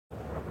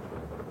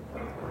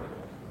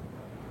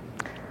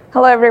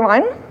Hello,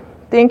 everyone.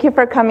 Thank you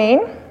for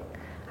coming.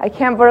 I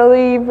can't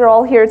believe you're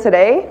all here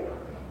today.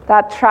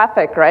 That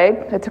traffic, right?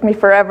 It took me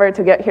forever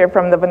to get here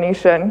from the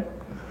Venetian.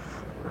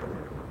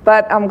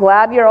 But I'm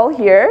glad you're all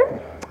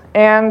here.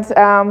 And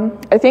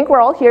I think we're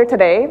all here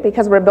today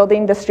because we're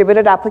building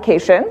distributed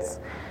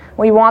applications.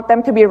 We want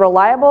them to be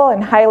reliable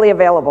and highly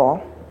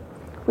available.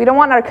 We don't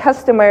want our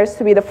customers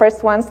to be the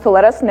first ones to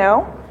let us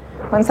know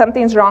when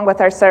something's wrong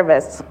with our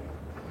service.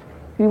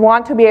 We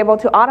want to be able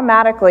to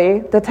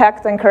automatically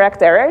detect and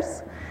correct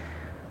errors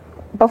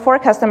before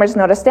customers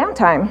notice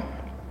downtime.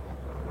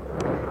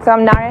 So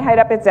I'm Nare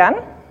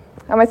Haidapetjan.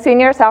 I'm a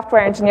senior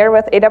software engineer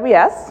with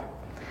AWS.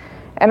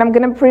 And I'm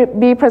going to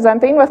be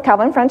presenting with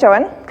Calvin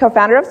French-Owen,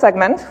 co-founder of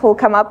Segment, who will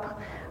come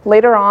up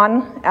later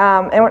on.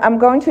 And I'm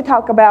going to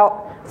talk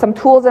about some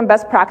tools and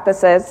best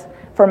practices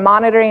for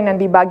monitoring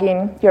and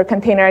debugging your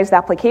containerized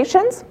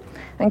applications.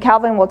 And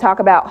Calvin will talk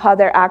about how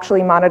they're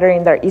actually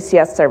monitoring their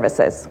ECS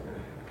services.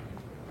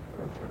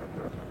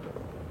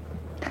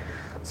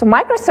 So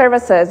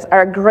microservices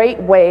are a great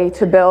way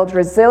to build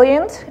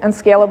resilient and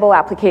scalable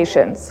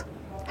applications.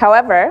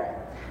 However,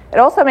 it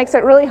also makes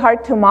it really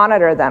hard to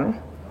monitor them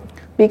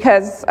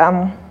because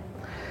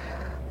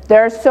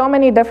there are so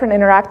many different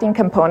interacting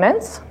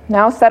components.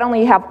 Now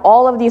suddenly you have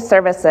all of these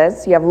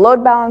services. You have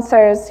load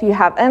balancers, you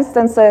have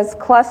instances,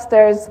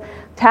 clusters,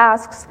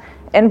 tasks,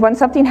 and when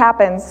something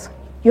happens,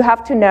 you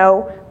have to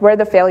know where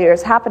the failure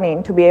is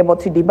happening to be able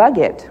to debug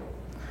it.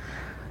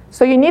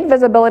 So you need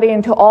visibility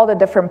into all the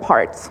different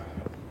parts.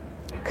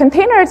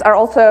 Containers are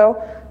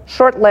also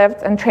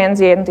short-lived and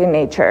transient in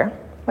nature,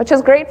 which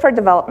is great for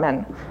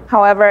development.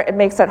 However, it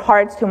makes it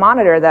hard to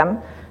monitor them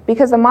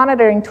because the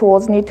monitoring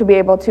tools need to be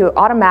able to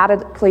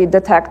automatically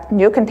detect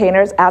new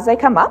containers as they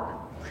come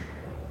up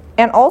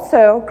and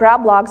also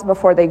grab logs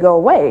before they go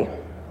away.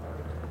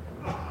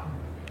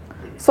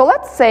 So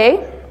let's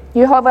say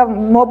you have a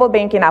mobile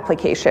banking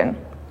application.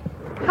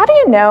 How do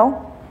you know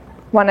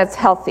when it's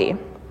healthy?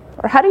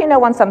 Or how do you know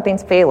when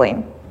something's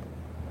failing?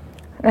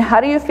 And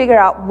how do you figure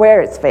out where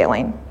it's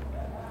failing?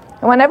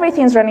 And when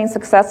everything's running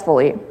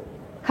successfully,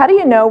 how do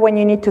you know when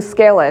you need to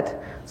scale it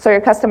so your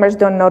customers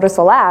don't notice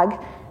a lag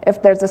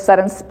if there's a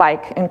sudden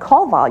spike in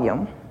call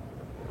volume?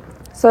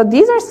 So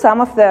these are some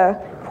of the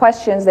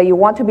questions that you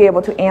want to be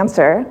able to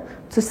answer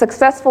to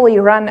successfully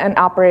run and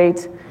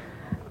operate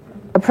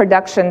a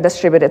production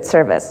distributed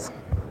service.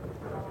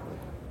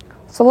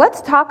 So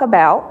let's talk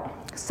about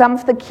some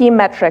of the key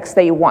metrics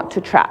that you want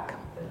to track.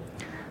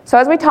 So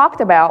as we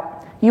talked about,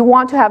 you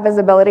want to have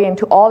visibility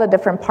into all the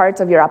different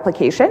parts of your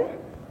application,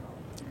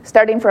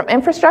 starting from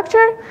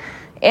infrastructure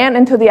and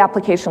into the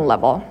application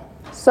level.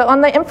 So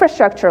on the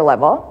infrastructure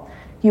level,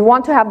 you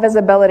want to have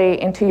visibility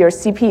into your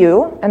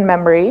CPU and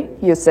memory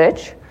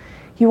usage.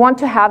 You want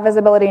to have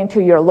visibility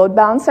into your load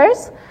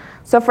balancers.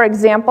 So for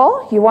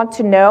example, you want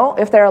to know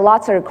if there are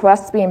lots of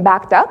requests being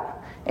backed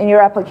up and your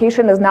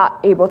application is not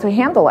able to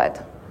handle it.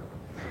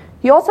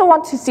 You also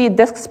want to see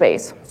disk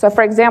space. So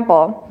for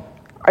example,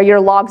 are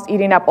your logs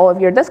eating up all of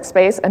your disk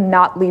space and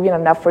not leaving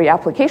enough for your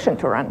application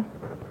to run?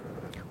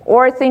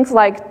 Or things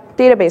like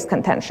database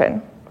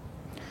contention.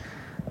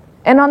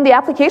 And on the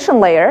application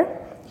layer,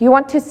 you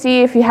want to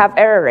see if you have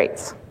error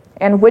rates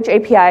and which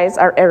APIs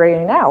are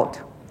erroring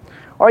out.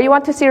 Or you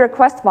want to see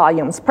request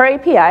volumes per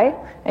API,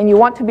 and you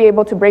want to be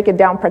able to break it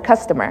down per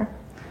customer.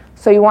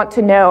 So you want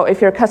to know if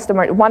your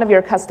customer, one of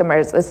your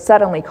customers is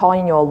suddenly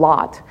calling you a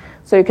lot,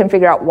 so you can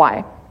figure out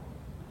why.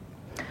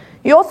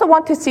 You also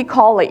want to see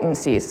call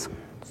latencies.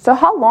 So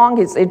how long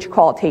is each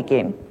call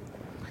taking?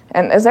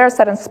 And is there a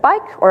sudden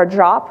spike or a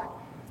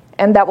drop?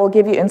 And that will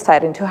give you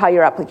insight into how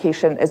your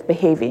application is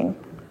behaving.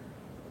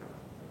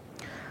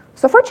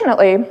 So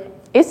fortunately,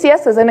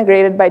 ECS is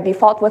integrated by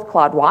default with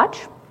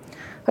CloudWatch,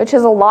 which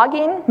is a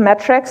logging,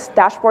 metrics,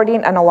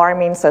 dashboarding, and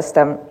alarming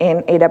system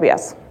in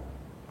AWS.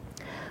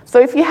 So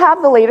if you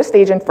have the latest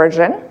agent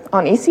version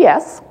on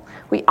ECS,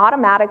 we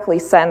automatically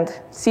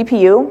send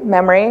CPU,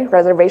 memory,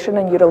 reservation,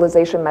 and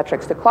utilization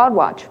metrics to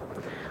CloudWatch.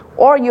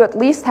 Or you at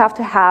least have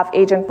to have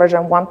agent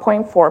version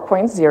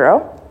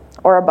 1.4.0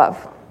 or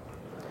above.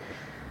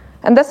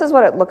 And this is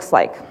what it looks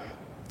like.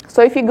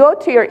 So if you go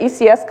to your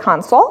ECS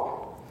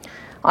console,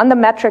 on the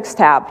metrics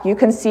tab, you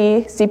can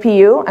see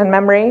CPU and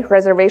memory,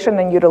 reservation,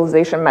 and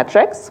utilization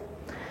metrics.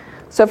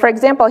 So for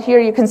example, here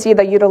you can see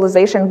the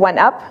utilization went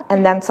up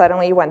and then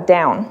suddenly went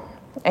down.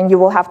 And you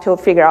will have to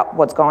figure out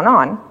what's going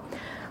on.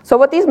 So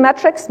what these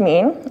metrics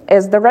mean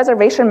is the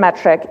reservation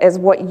metric is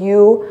what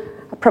you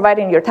provide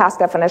in your task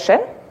definition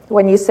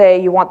when you say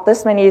you want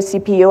this many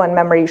CPU and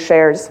memory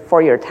shares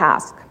for your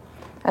task.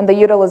 And the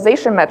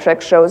utilization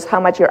metric shows how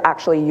much you're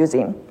actually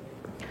using.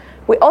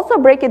 We also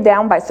break it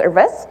down by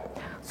service.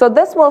 So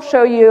this will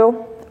show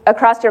you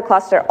across your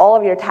cluster all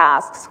of your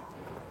tasks,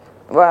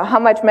 how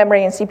much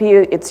memory and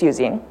CPU it's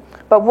using.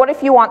 But what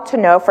if you want to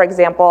know, for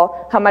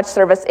example, how much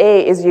service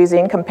A is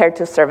using compared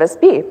to service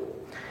B?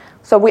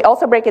 So we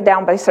also break it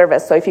down by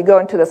service. So if you go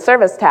into the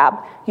service tab,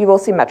 you will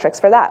see metrics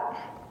for that.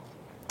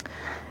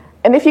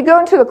 And if you go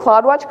into the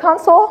CloudWatch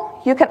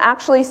console, you can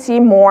actually see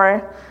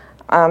more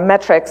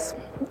metrics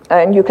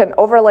and you can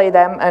overlay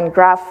them and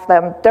graph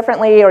them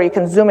differently, or you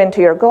can zoom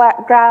into your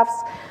graphs.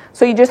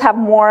 So you just have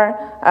more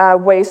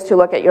ways to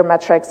look at your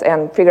metrics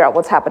and figure out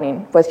what's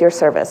happening with your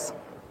service.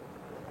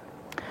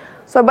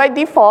 So by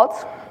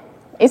default,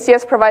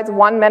 ECS provides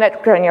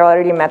 1-minute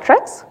granularity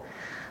metrics.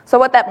 So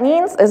what that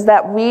means is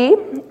that we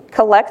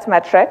collect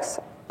metrics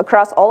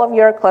across all of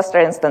your cluster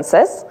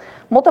instances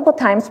multiple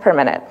times per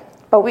minute,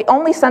 but we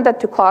only send it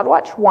to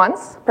CloudWatch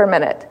once per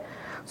minute.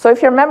 So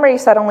if your memory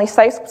suddenly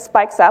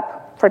spikes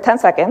up for 10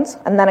 seconds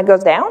and then it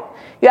goes down,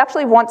 you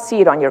actually won't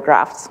see it on your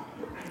graphs.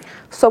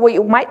 So what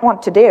you might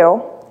want to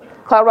do,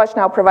 CloudWatch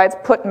now provides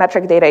put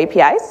metric data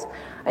APIs,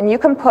 and you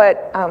can put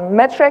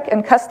metric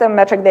and custom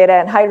metric data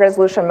and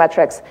high-resolution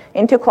metrics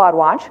into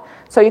CloudWatch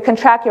so you can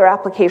track your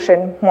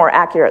application more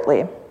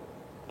accurately.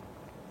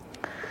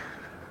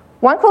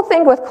 One cool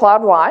thing with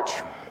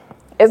CloudWatch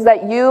is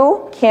that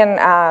you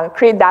can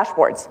create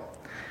dashboards.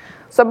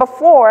 So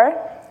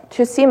before,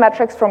 to see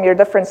metrics from your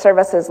different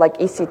services like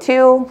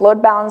EC2,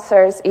 load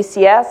balancers,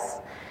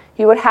 ECS,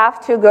 you would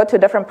have to go to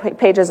different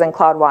pages in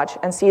CloudWatch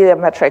and see the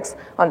metrics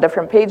on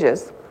different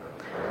pages.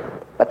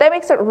 But that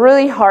makes it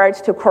really hard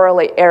to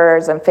correlate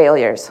errors and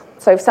failures.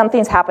 So if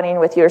something's happening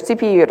with your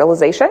CPU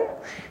utilization,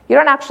 you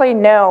don't actually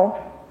know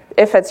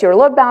if it's your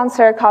load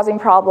balancer causing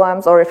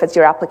problems or if it's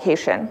your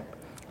application.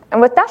 And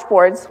with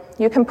dashboards,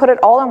 you can put it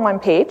all on one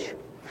page,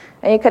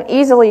 and you can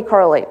easily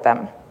correlate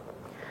them.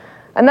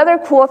 Another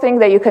cool thing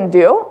that you can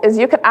do is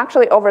you can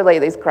actually overlay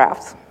these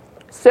graphs.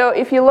 So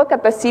if you look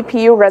at the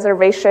CPU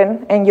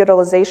reservation and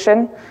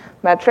utilization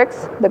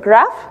metrics, the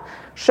graph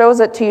shows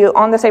it to you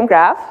on the same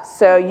graph,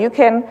 so you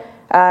can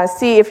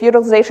see if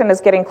utilization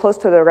is getting close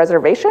to the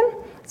reservation.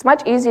 It's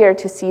much easier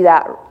to see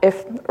that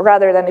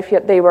rather than if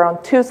they were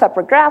on two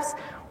separate graphs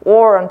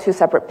or on two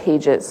separate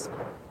pages.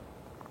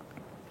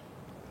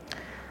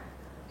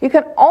 You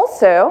can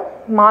also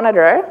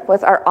monitor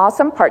with our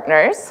awesome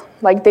partners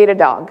like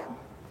Datadog.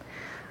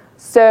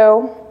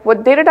 So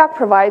what Datadog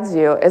provides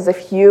you is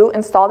if you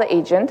install the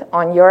agent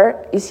on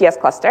your ECS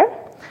cluster,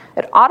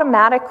 it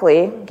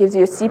automatically gives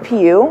you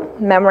CPU,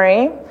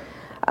 memory,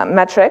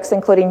 metrics,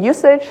 including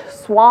usage,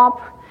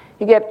 swap.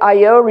 You get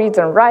I/O reads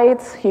and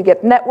writes. You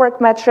get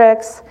network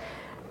metrics.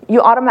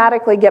 You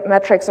automatically get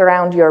metrics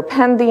around your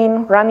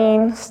pending,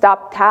 running,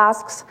 stopped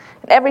tasks.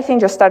 And everything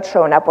just starts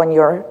showing up on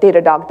your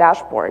Datadog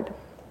dashboard.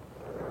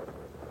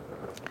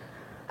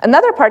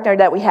 Another partner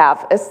that we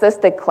have is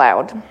Sysdig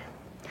Cloud.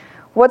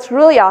 What's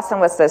really awesome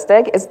with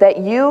Sysdig is that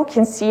you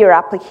can see your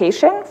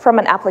application from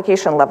an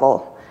application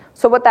level.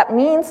 So what that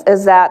means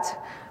is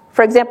that,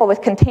 for example,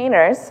 with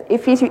containers,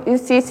 if you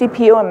see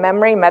CPU and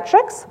memory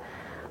metrics,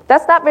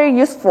 that's not very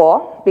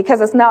useful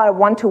because it's not a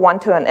one-to-one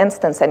to an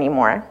instance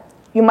anymore.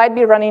 You might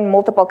be running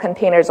multiple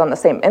containers on the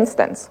same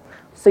instance,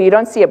 so you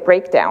don't see a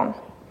breakdown.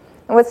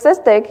 And with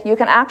Sysdig, you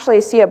can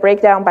actually see a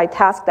breakdown by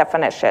task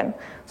definition.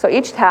 So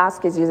each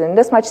task is using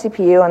this much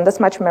CPU and this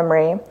much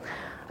memory.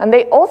 And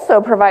they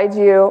also provide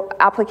you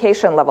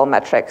application level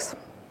metrics.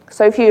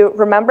 So if you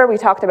remember, we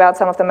talked about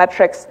some of the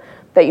metrics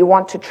that you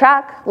want to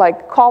track,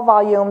 like call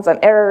volumes and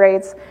error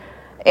rates.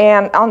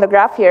 And on the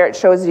graph here, it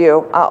shows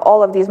you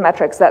all of these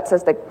metrics that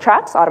Sysdig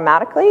tracks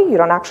automatically. You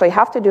don't actually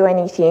have to do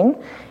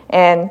anything.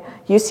 And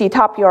you see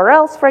top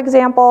URLs, for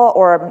example,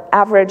 or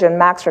average and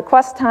max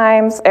request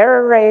times,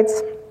 error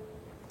rates.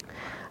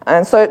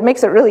 And so it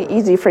makes it really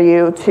easy for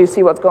you to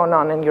see what's going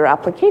on in your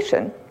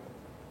application.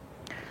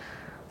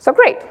 So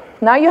great.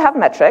 Now you have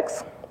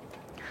metrics,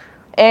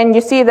 and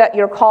you see that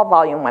your call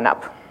volume went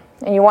up,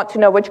 and you want to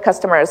know which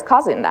customer is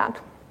causing that.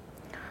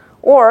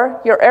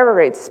 Or your error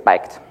rate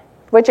spiked.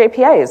 Which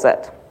API is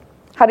it?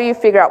 How do you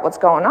figure out what's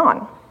going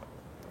on?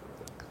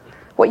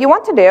 What you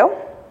want to do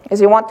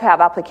is you want to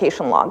have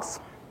application logs.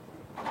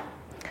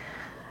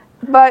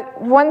 But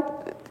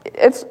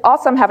it's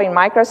awesome having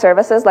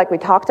microservices like we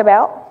talked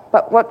about,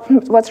 but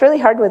what's really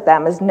hard with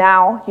them is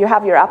now you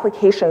have your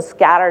applications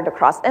scattered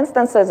across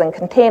instances and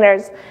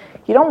containers.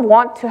 You don't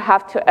want to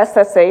have to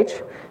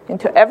SSH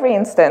into every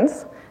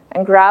instance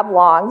and grab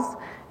logs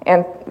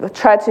and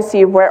try to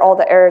see where all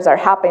the errors are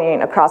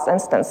happening across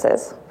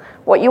instances.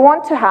 What you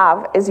want to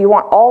have is you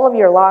want all of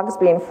your logs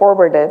being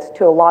forwarded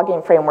to a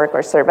logging framework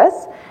or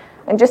service,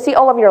 and just see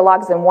all of your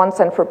logs in one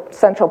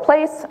central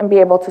place and be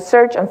able to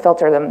search and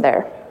filter them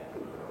there.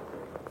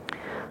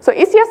 So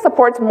ECS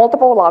supports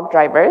multiple log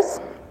drivers,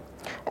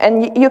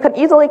 and you can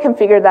easily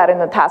configure that in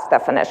the task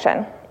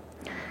definition.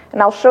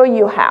 And I'll show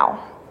you how.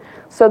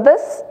 So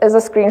this is a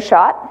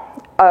screenshot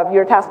of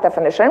your task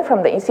definition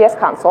from the ECS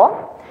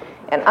console.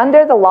 And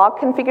under the log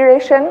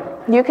configuration,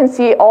 you can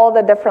see all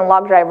the different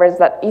log drivers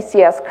that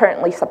ECS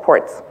currently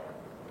supports.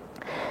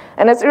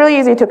 And it's really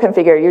easy to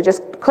configure. You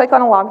just click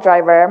on a log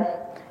driver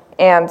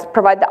and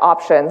provide the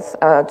options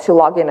to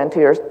log in into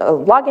your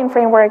logging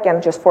framework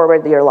and just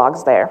forward your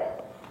logs there.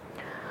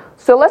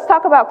 So let's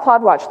talk about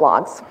CloudWatch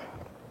logs.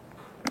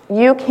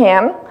 You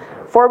can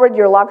forward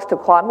your logs to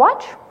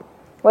CloudWatch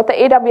with the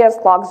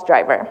AWS logs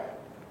driver.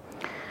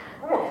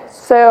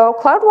 So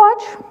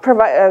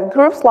CloudWatch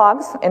groups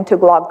logs into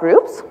log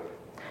groups,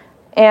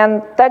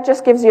 And that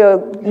just gives you a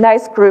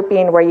nice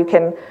grouping where you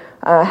can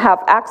have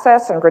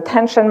access and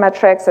retention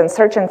metrics and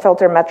search and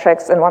filter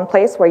metrics in one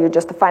place where you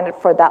just define it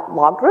for that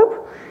log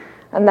group.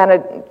 And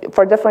then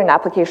for different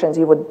applications,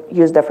 you would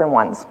use different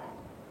ones,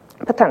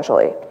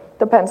 potentially.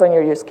 Depends on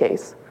your use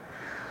case.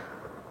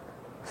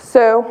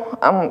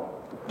 So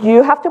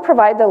you have to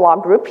provide the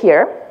log group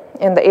here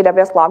in the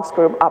AWS Logs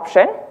group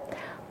option.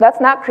 That's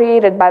not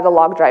created by the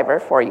log driver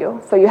for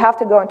you. So you have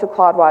to go into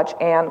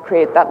CloudWatch and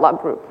create that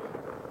log group.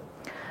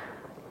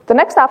 The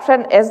next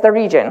option is the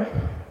region.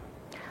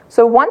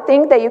 So one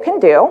thing that you can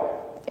do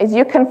is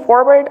you can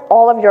forward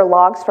all of your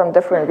logs from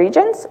different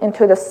regions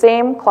into the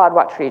same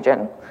CloudWatch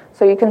region.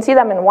 So you can see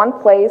them in one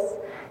place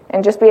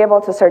and just be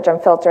able to search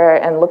and filter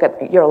and look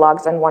at your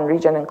logs in one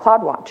region in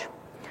CloudWatch.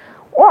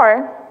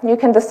 Or you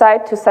can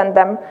decide to send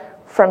them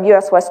from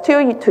US West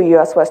 2 to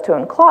US West 2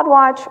 in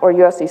CloudWatch, or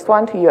US East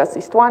 1 to US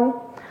East 1.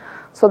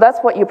 So that's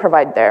what you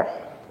provide there.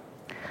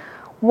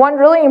 One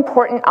really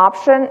important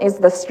option is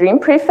the stream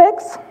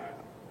prefix.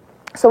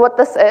 So what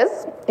this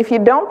is, if you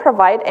don't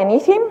provide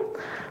anything,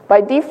 by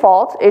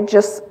default, it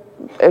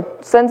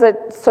sends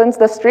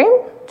the stream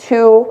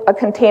to a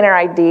container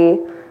ID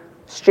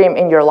stream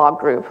in your log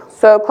group.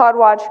 So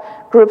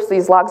CloudWatch groups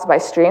these logs by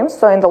streams.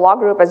 So in the log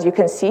group, as you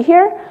can see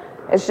here,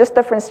 it's just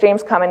different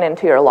streams coming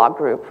into your log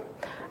group.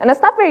 And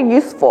it's not very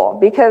useful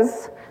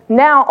because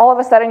now all of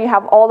a sudden you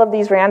have all of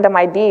these random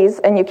IDs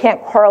and you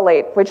can't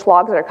correlate which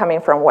logs are coming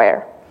from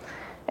where.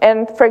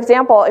 And for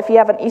example, if you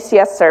have an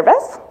ECS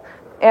service,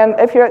 and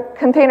if your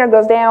container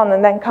goes down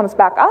and then comes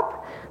back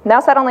up, now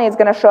suddenly it's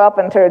going to show up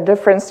under a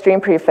different stream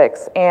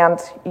prefix, and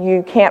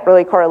you can't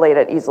really correlate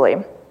it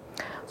easily.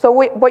 So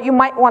what you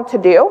might want to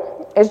do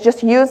is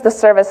just use the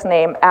service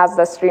name as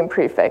the stream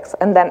prefix,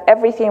 and then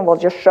everything will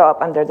just show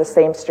up under the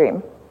same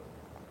stream.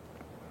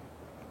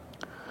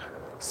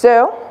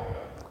 So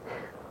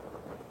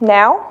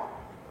now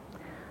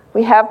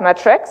we have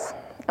metrics,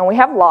 and we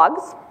have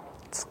logs.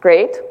 It's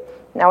great.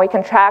 Now we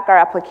can track our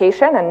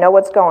application and know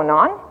what's going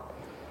on.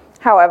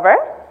 However,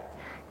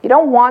 you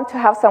don't want to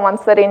have someone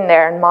sitting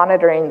there and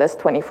monitoring this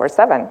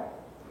 24/7.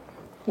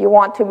 You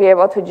want to be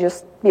able to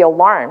just be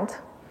alarmed.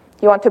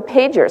 You want to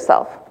page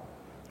yourself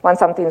when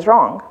something's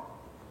wrong.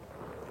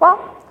 Well,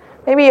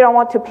 maybe you don't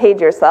want to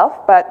page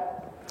yourself,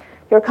 but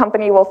your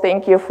company will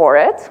thank you for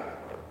it.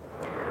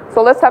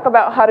 So let's talk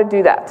about how to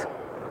do that.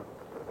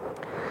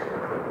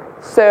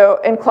 So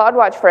in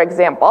CloudWatch, for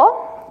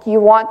example, you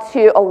want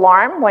to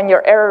alarm when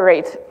your error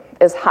rate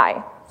is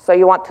high. So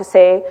you want to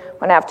say,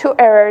 when I have 2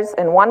 errors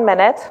in 1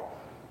 minute,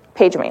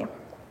 page me.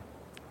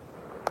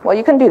 Well,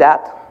 you can do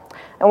that.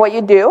 And what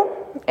you do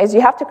is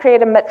you have to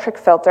create a metric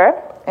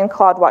filter in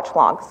CloudWatch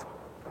logs.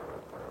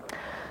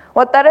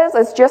 What that is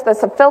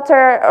it's a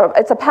filter, or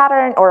it's a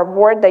pattern or a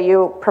word that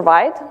you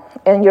provide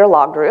in your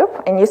log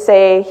group. And you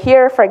say,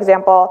 here, for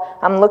example,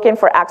 I'm looking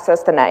for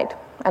access denied.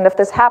 And if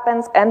this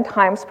happens n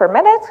times per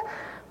minute,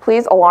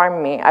 please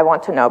alarm me. I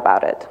want to know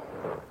about it.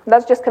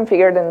 That's just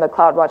configured in the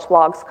CloudWatch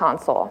logs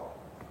console.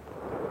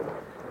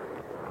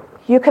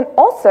 You can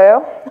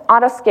also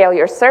auto-scale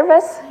your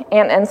service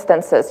and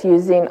instances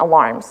using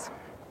alarms.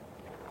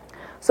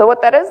 So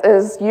what that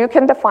is you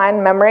can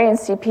define memory and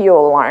CPU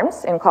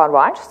alarms in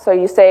CloudWatch. So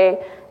you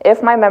say,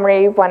 if my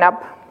memory went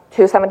up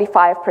to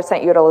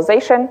 75%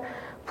 utilization,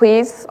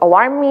 please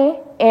alarm me,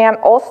 and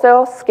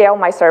also scale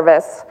my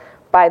service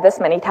by this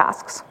many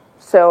tasks.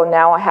 So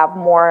now I have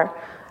more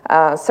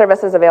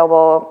services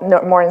available,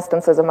 more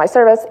instances of my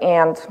service,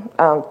 and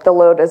the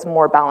load is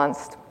more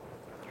balanced.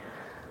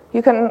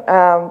 You can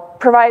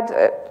provide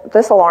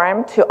this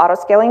alarm to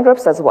auto-scaling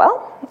groups as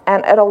well,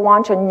 and it'll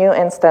launch a new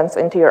instance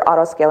into your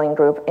auto-scaling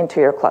group into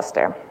your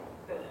cluster.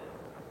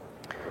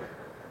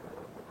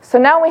 So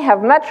now we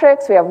have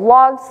metrics, we have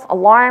logs,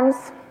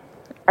 alarms.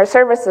 Our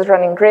service is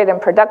running great in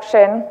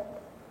production.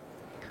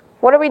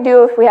 What do we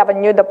do if we have a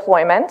new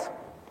deployment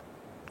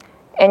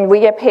and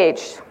we get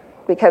paged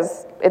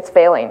because it's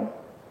failing?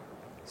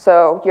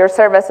 So your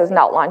service is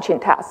not launching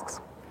tasks.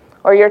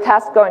 Or your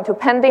tasks go into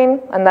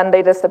pending and then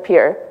they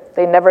disappear.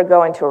 They never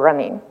go into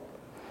running.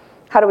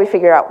 How do we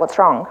figure out what's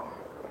wrong?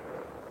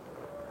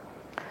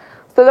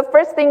 So the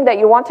first thing that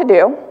you want to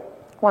do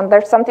when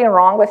there's something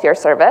wrong with your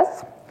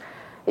service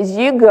is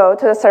you go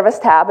to the service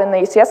tab in the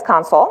ECS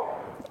console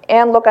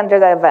and look under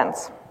the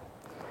events.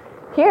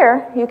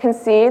 Here you can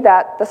see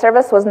that the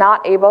service was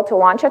not able to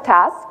launch a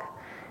task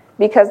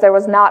because there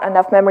was not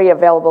enough memory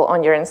available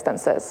on your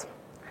instances.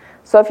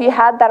 So if you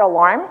had that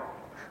alarm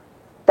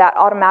that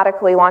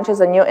automatically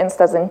launches a new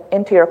instance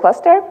into your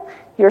cluster,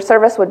 your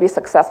service would be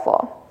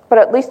successful. But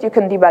at least you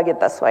can debug it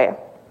this way.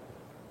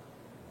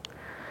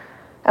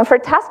 And for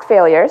task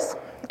failures,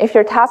 if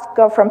your tasks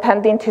go from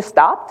pending to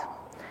stopped,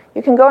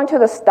 you can go into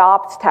the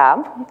stopped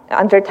tab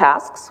under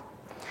tasks.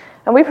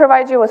 And we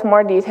provide you with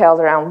more details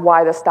around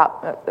why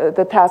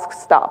the task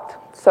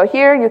stopped. So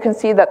here you can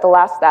see that the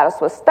last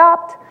status was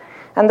stopped,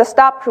 and the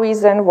stopped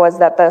reason was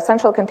that the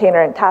essential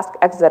container and task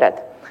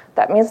exited.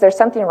 That means there's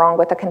something wrong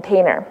with the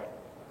container.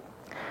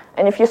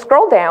 And if you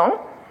scroll down,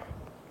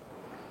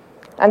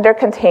 under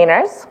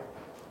containers,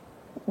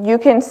 you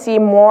can see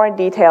more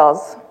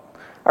details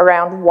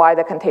around why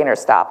the container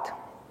stopped.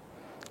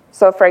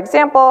 So for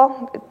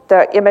example,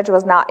 the image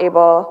was not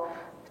able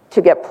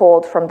to get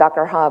pulled from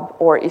Docker Hub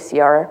or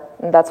ECR,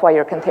 and that's why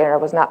your container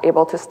was not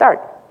able to start.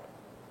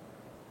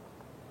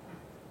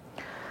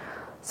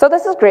 So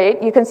this is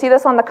great. You can see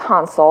this on the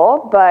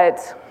console, but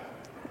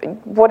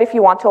what if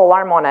you want to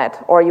alarm on it,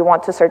 or you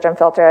want to search and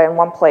filter in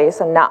one place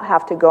and not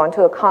have to go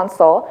into the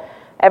console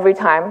every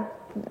time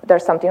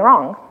there's something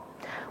wrong?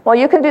 Well,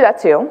 you can do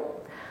that too.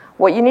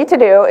 What you need to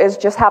do is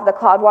just have the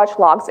CloudWatch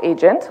Logs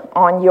agent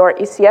on your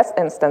ECS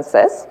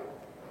instances.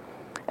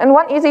 And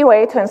one easy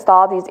way to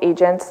install these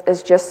agents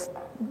is just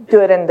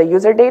do it in the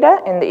user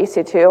data in the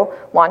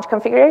EC2 launch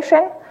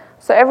configuration.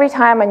 So every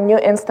time a new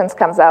instance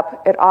comes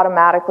up, it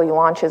automatically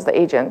launches the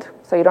agent.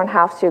 So you don't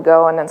have to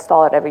go and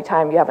install it every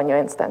time you have a new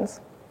instance.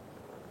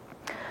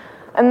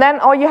 And then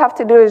all you have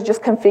to do is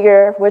just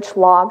configure which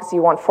logs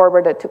you want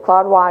forwarded to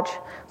CloudWatch.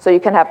 So you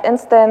can have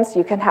instance,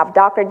 you can have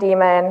Docker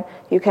daemon,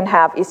 you can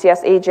have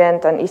ECS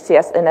agent and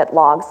ECS init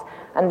logs.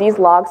 And these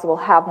logs will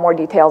have more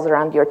details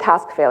around your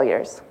task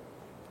failures.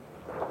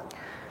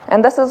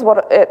 And this is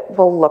what it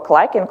will look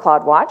like in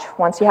CloudWatch.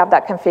 Once you have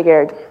that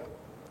configured,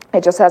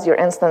 it just has your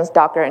instance,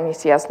 Docker, and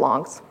ECS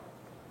logs.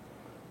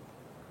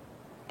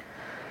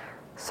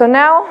 So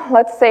now,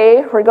 let's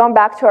say we're going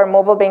back to our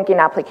mobile banking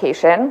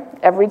application.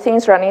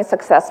 Everything's running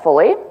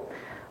successfully.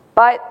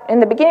 But in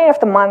the beginning of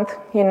the month,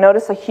 you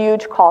notice a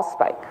huge call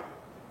spike.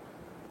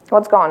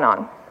 What's going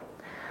on?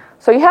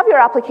 So you have your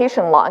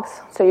application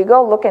logs. So you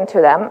go look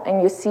into them,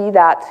 and you see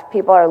that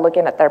people are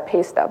looking at their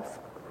pay stubs.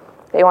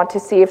 They want to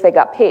see if they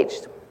got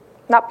paged.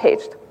 Not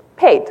paged,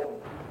 paid.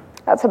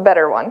 That's a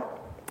better one.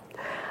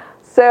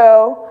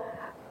 So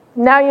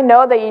now you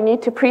know that you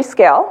need to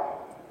pre-scale,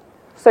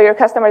 so your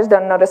customers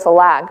don't notice a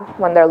lag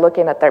when they're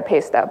looking at their pay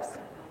stubs.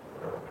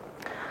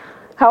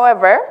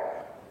 However,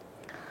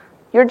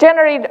 you're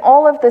generating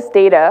all of this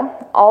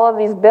data, all of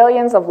these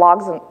billions of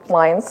logs and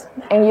lines,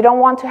 and you don't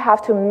want to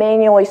have to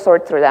manually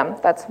sort through them.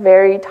 That's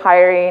very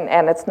tiring,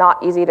 and it's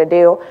not easy to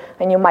do,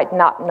 and you might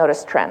not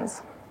notice trends.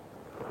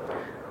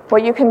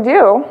 What you can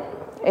do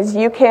is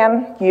you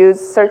can use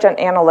search and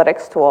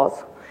analytics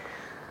tools.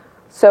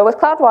 So with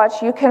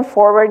CloudWatch, you can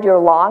forward your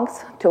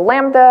logs to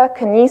Lambda,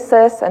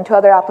 Kinesis, and to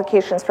other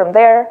applications from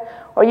there,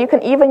 or you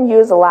can even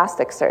use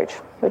Elasticsearch,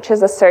 which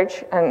is a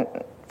search and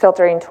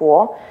filtering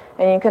tool,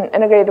 and you can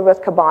integrate it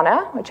with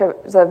Kibana, which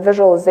is a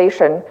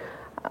visualization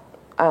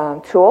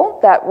tool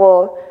that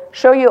will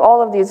show you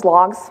all of these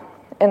logs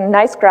in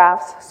nice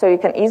graphs so you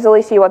can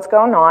easily see what's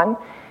going on,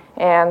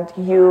 and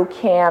you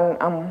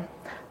can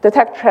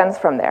detect trends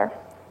from there.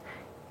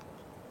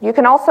 You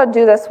can also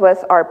do this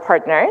with our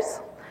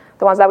partners,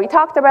 the ones that we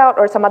talked about,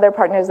 or some other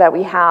partners that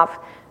we have,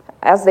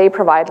 as they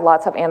provide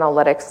lots of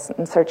analytics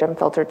and search and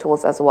filter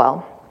tools as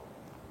well.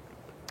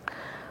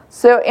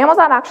 So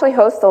Amazon actually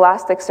hosts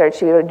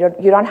Elasticsearch.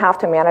 You don't have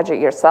to manage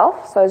it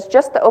yourself. So it's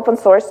just the open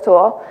source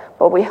tool,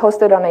 but we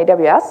host it on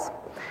AWS.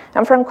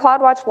 And from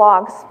CloudWatch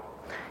Logs,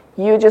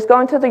 you just go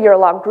into your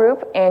log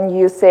group and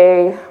you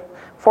say,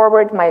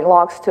 forward my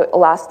logs to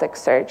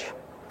Elasticsearch.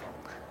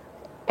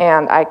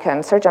 And I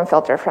can search and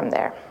filter from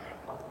there.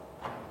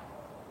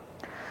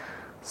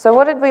 So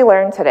what did we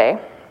learn today?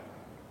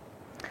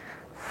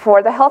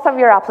 For the health of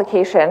your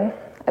application,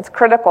 it's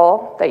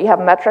critical that you have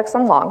metrics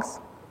and logs.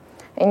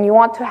 And you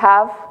want to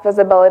have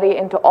visibility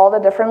into all the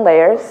different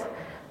layers,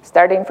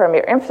 starting from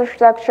your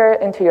infrastructure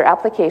into your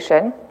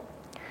application.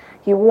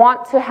 You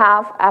want to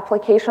have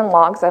application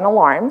logs and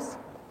alarms.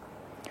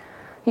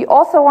 You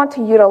also want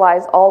to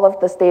utilize all of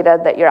this data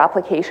that your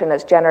application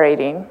is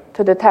generating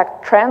to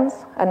detect trends,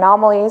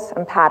 anomalies,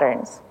 and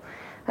patterns.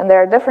 And there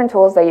are different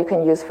tools that you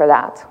can use for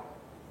that.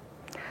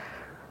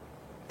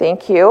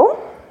 Thank you.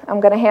 I'm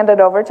going to hand it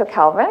over to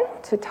Calvin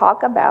to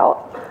talk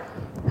about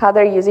how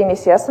they're using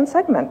ECS and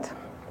Segment.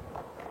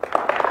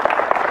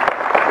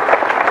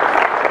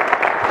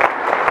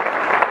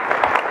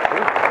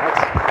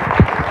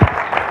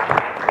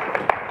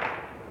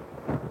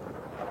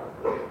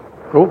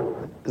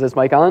 Cool. Is this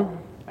mic on?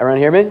 Everyone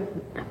hear me?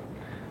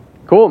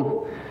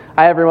 Cool.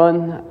 Hi,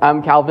 everyone.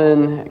 I'm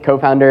Calvin,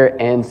 co-founder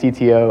and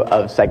CTO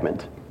of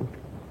Segment.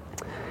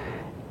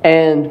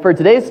 And for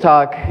today's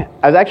talk,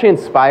 I was actually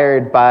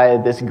inspired by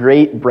this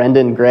great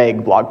Brendan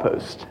Gregg blog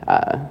post,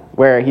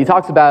 where he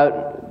talks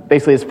about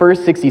basically his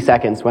first 60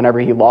 seconds whenever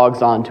he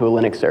logs on to a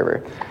Linux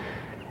server.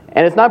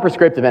 And it's not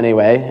prescriptive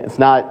anyway. It's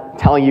not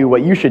telling you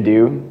what you should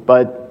do,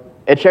 but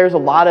it shares a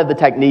lot of the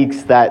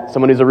techniques that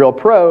someone who's a real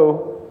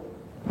pro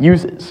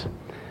uses.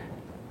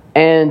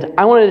 And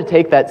I wanted to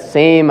take that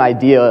same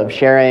idea of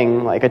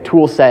sharing like a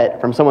tool set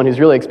from someone who's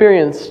really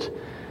experienced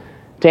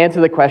to answer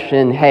the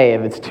question, hey,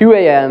 if it's 2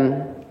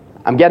 a.m.,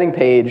 I'm getting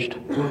paged,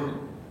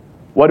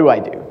 what do I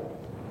do?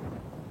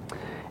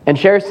 And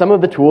share some of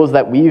the tools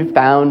that we've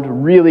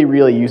found really,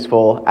 really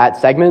useful at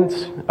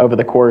Segment over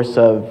the course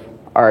of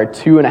our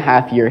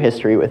 2.5-year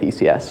history with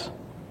ECS.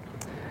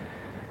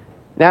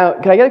 Now,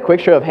 can I get a quick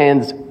show of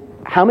hands?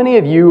 How many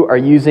of you are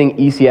using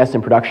ECS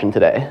in production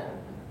today?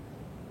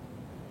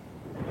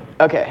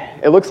 Okay,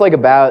 it looks like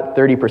about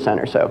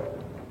 30% or so.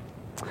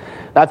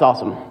 That's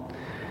awesome.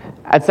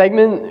 At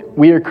Segment,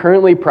 we are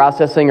currently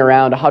processing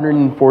around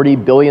 140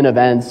 billion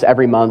events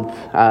every month.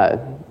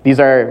 These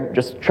are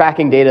just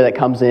tracking data that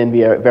comes in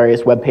via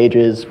various web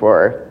pages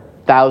for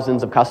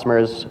thousands of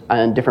customers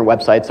on different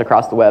websites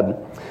across the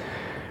web.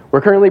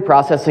 We're currently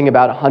processing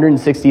about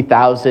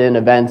 160,000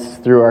 events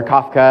through our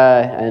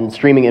Kafka and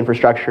streaming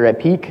infrastructure at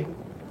peak.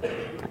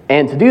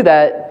 And to do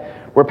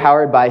that, we're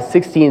powered by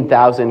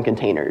 16,000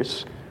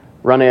 containers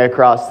running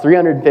across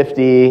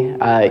 350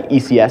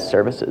 ECS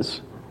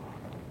services.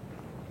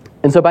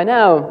 And so by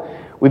now,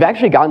 we've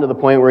actually gotten to the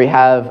point where we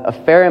have a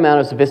fair amount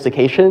of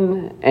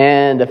sophistication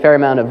and a fair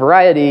amount of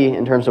variety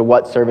in terms of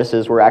what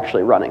services we're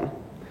actually running.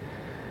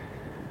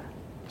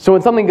 So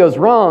when something goes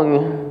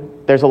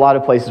wrong, there's a lot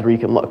of places where you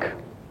can look.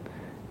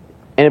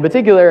 And in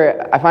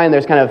particular, I find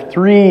there's kind of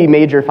three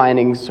major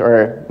findings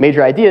or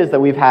major ideas that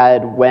we've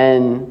had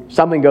when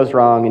something goes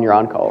wrong and you're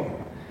on call.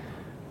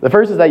 The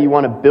first is that you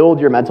want to build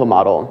your mental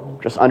model,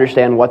 just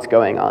understand what's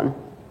going on.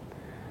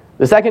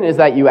 The second is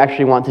that you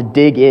actually want to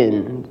dig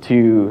in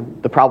to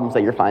the problems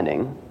that you're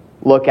finding.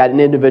 Look at an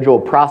individual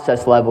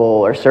process level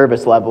or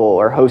service level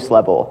or host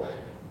level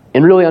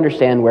and really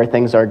understand where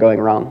things are going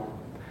wrong.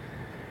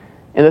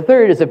 And the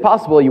third is, if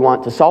possible, you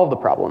want to solve the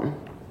problem.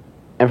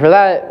 And for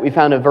that, we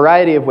found a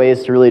variety of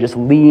ways to really just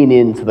lean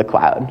into the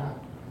cloud.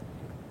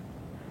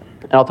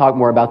 And I'll talk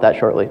more about that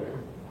shortly.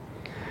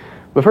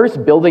 But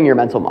first, building your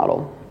mental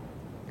model.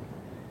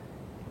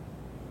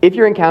 If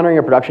you're encountering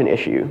a production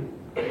issue,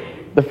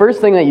 the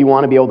first thing that you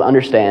want to be able to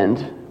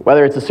understand,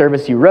 whether it's a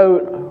service you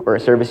wrote or a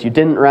service you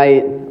didn't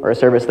write or a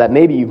service that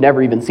maybe you've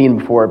never even seen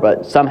before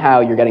but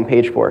somehow you're getting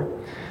paged for,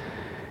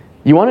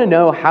 you want to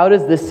know, how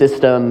does this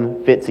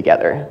system fit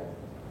together?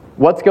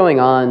 What's going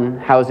on?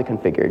 How is it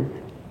configured?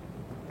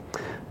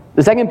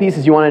 The second piece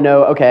is you want to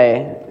know,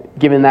 okay,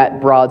 given that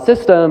broad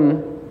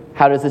system,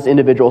 how does this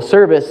individual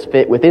service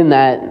fit within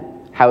that?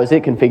 How is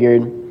it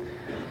configured?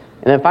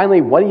 And then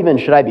finally, what even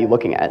should I be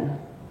looking at?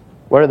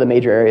 What are the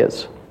major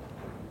areas?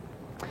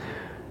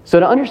 So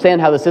to understand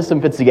how the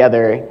system fits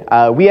together,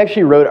 we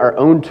actually wrote our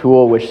own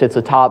tool which sits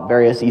atop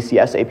various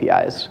ECS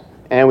APIs,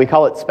 and we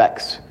call it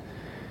Specs.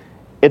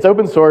 It's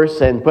open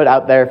source and put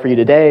out there for you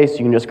today, so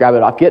you can just grab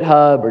it off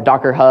GitHub or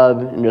Docker Hub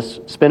and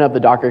just spin up the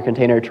Docker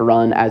container to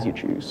run as you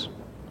choose.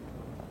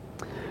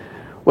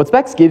 What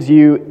Specs gives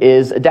you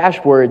is a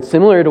dashboard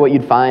similar to what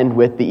you'd find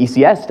with the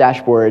ECS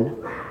dashboard,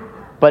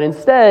 but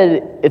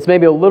instead, it's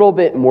maybe a little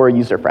bit more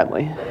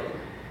user-friendly.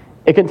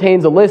 It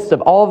contains a list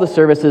of all of the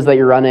services that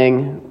you're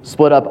running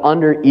split up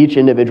under each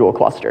individual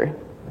cluster.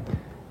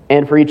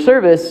 And for each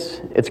service,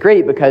 it's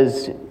great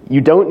because you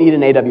don't need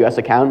an AWS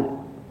account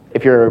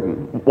if you're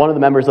one of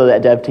the members of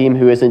that dev team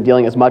who isn't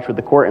dealing as much with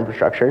the core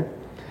infrastructure.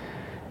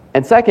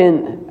 And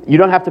second, you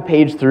don't have to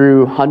page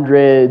through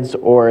hundreds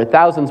or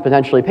thousands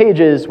potentially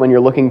pages when you're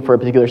looking for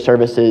particular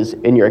services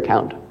in your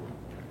account.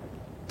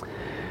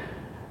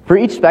 For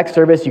each spec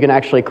service, you can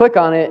actually click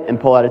on it and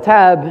pull out a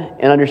tab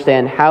and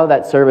understand how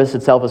that service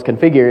itself is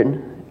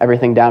configured,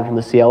 everything down from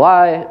the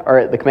CLI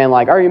or the command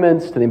line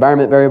arguments to the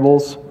environment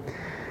variables.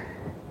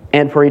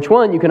 And for each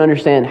one, you can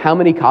understand how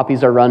many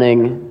copies are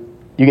running.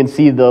 You can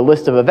see the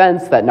list of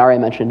events that Nare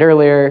mentioned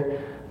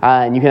earlier,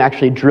 and you can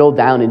actually drill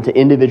down into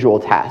individual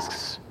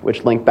tasks,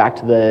 which link back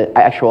to the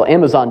actual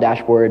Amazon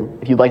dashboard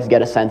if you'd like to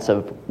get a sense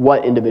of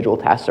what individual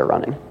tasks are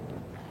running.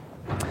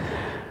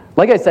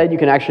 Like I said, you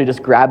can actually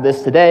just grab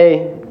this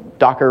today,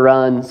 Docker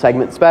run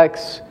Segment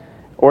Specs,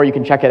 or you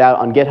can check it out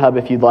on GitHub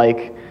if you'd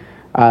like.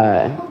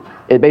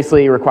 It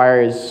basically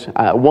requires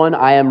one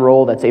IAM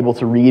role that's able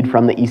to read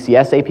from the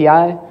ECS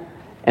API,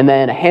 and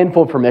then a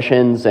handful of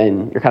permissions,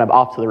 and you're kind of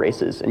off to the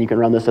races. And you can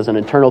run this as an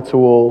internal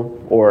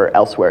tool or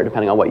elsewhere,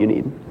 depending on what you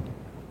need.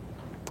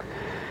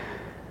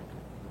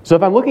 So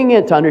if I'm looking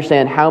at to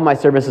understand how my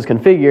service is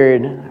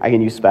configured, I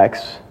can use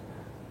Specs.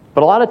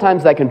 But a lot of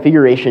times that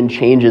configuration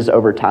changes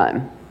over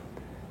time.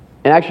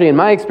 And actually, in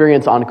my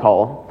experience on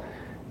call,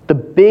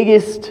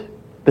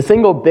 the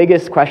single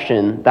biggest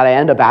question that I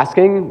end up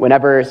asking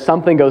whenever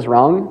something goes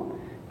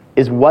wrong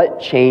is what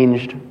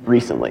changed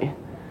recently.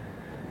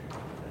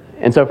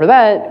 And so for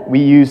that, we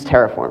use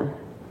Terraform.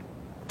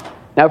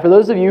 Now, for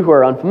those of you who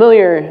are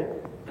unfamiliar,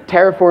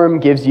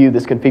 Terraform gives you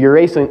this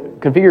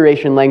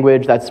configuration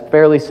language that's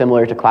fairly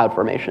similar to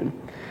CloudFormation.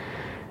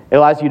 It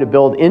allows you to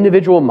build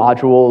individual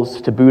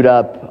modules to boot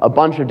up a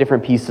bunch of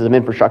different pieces of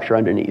infrastructure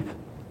underneath.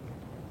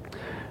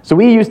 So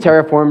we use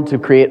Terraform to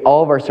create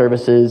all of our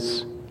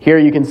services. Here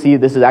you can see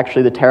this is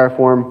actually the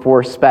Terraform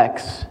for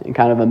Specs in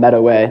kind of a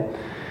meta way.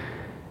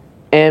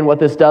 And what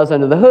this does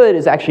under the hood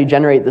is actually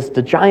generate this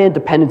giant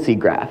dependency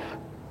graph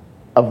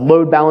of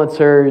load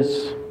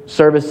balancers,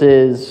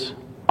 services,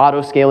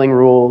 auto-scaling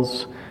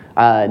rules,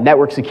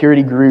 network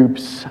security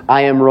groups,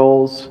 IAM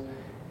roles.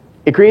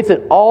 It creates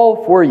it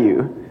all for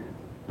you,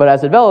 but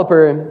as a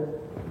developer,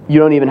 you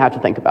don't even have to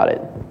think about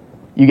it.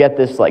 You get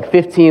this like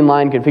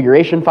 15-line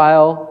configuration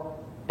file,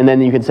 and then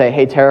you can say,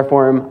 hey,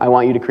 Terraform, I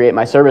want you to create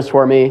my service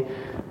for me.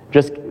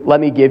 Just let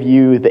me give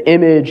you the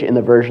image and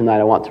the version that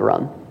I want to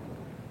run.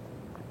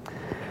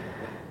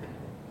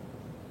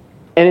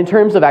 And in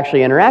terms of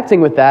actually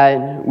interacting with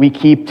that, we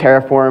keep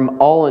Terraform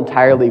all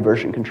entirely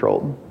version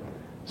controlled.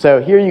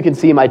 So here you can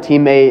see my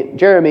teammate,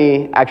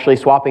 Jeremy, actually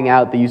swapping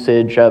out the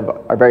usage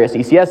of our various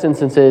ECS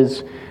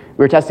instances.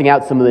 We're testing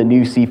out some of the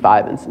new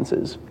C5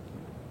 instances.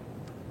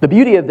 The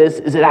beauty of this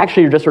is it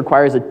actually just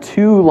requires a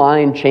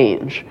 2-line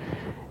change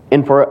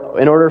in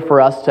order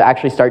for us to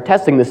actually start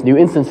testing this new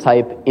instance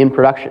type in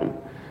production.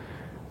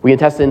 We can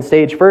test it in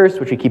stage first,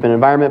 which we keep an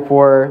environment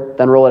for,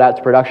 then roll it out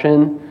to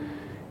production.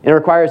 And it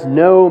requires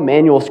no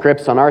manual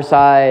scripts on our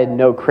side,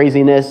 no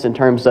craziness in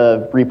terms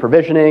of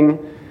re-provisioning,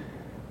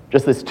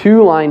 just this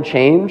 2-line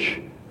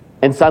change,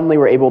 and suddenly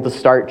we're able to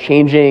start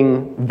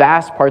changing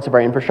vast parts of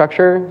our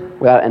infrastructure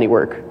without any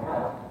work.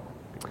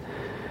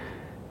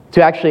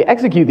 To actually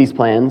execute these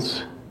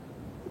plans,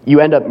 you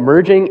end up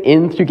merging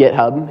into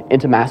GitHub,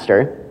 into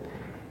master,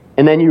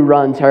 and then you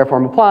run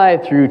Terraform apply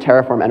through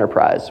Terraform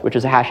Enterprise, which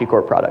is a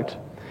HashiCorp product.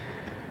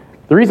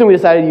 The reason we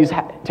decided to use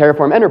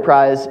Terraform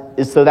Enterprise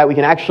is so that we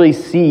can actually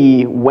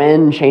see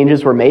when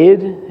changes were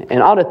made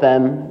and audit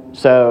them.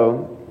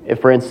 So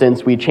if, for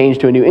instance, we change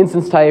to a new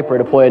instance type or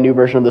deploy a new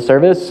version of the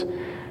service,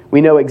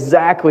 we know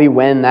exactly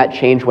when that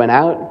change went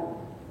out,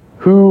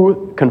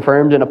 who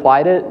confirmed and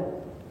applied it,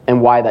 and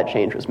why that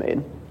change was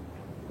made.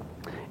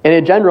 And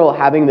in general,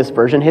 having this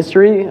version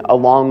history,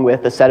 along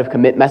with a set of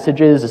commit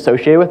messages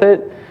associated with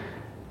it,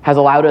 has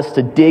allowed us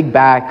to dig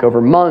back over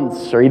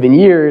months or even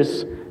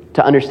years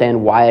to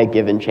understand why a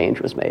given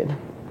change was made.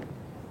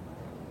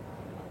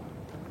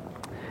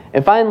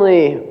 And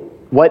finally,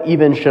 what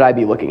even should I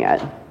be looking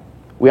at?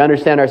 We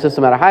understand our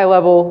system at a high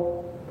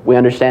level. We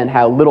understand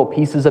how little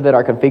pieces of it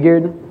are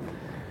configured.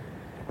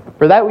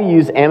 For that, we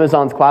use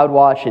Amazon's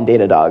CloudWatch and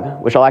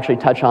Datadog, which I'll actually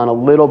touch on a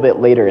little bit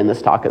later in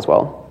this talk as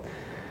well.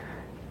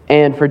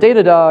 And for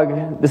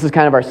Datadog, this is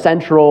kind of our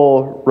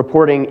central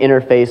reporting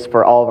interface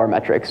for all of our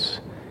metrics.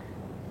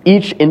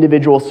 Each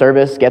individual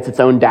service gets its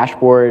own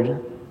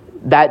dashboard.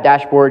 That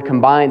dashboard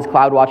combines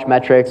CloudWatch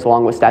metrics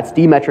along with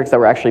StatsD metrics that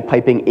we're actually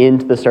piping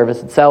into the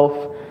service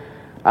itself.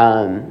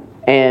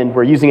 And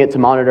we're using it to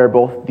monitor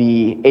both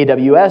the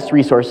AWS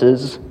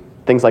resources,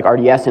 things like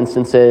RDS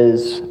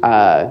instances,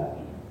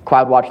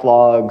 CloudWatch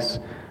logs,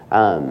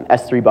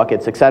 S3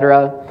 buckets,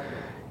 etc.,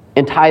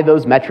 and tie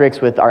those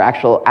metrics with our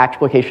actual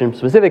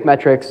application-specific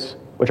metrics,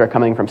 which are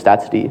coming from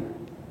StatsD.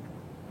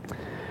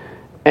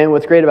 And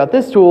what's great about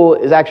this tool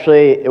is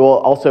actually it will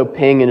also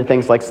ping into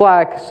things like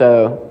Slack.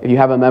 So if you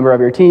have a member of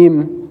your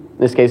team, in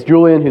this case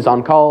Julian, who's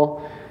on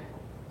call,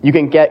 you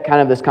can get kind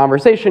of this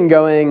conversation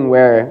going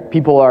where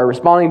people are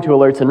responding to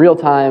alerts in real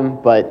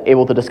time, but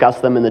able to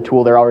discuss them in the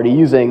tool they're already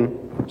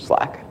using,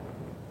 Slack.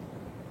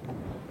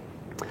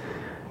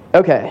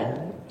 Okay,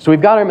 so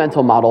we've got our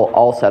mental model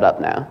all set up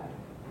now.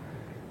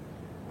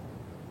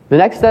 The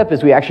next step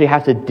is we actually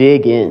have to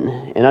dig in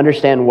and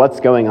understand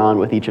what's going on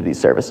with each of these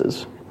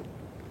services.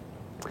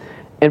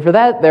 And for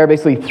that, there are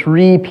basically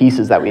 3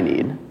 pieces that we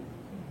need.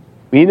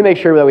 We need to make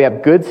sure that we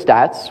have good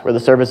stats, where the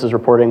service is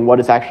reporting what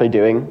it's actually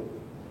doing,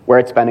 where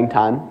it's spending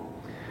time.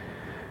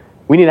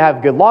 We need to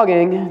have good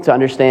logging to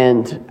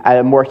understand at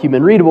a more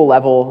human-readable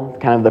level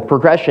kind of the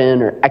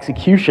progression or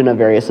execution of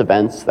various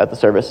events that the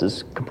service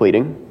is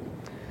completing.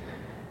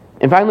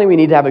 And finally, we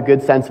need to have a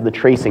good sense of the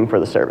tracing for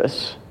the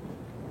service.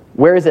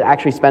 Where is it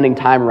actually spending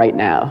time right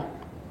now?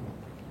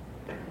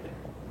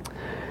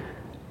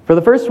 For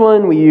the first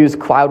one, we use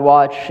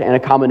CloudWatch and a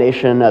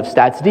combination of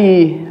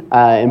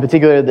StatsD, in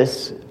particular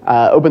this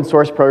open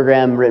source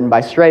program written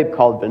by Stripe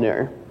called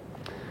Veneur.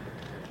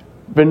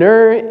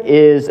 Veneur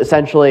is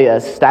essentially a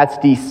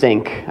StatsD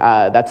sync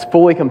that's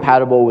fully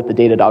compatible with the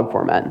Datadog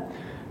format.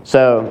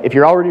 So if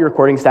you're already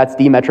recording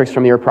StatsD metrics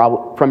from your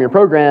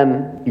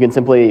program, you can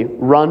simply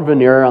run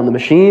Veneur on the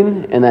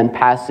machine and then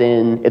pass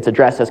in its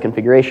address as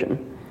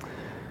configuration.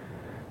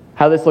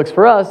 How this looks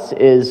for us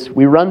is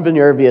we run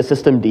Veneur via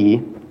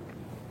systemd.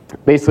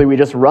 Basically, we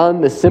just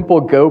run this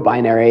simple Go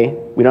binary.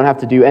 We don't have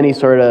to do any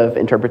sort of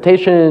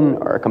interpretation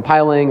or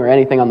compiling or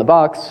anything on the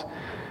box.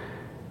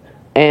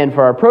 And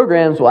for our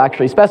programs, we'll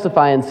actually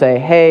specify and say,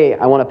 hey,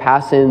 I want to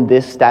pass in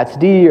this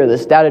StatsD or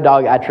this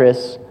Datadog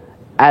address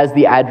as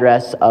the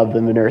address of the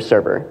Veneur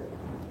server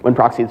when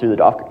proxied through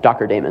the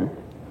Docker daemon.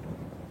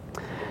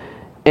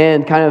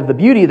 And kind of the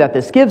beauty that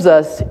this gives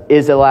us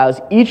is it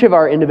allows each of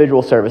our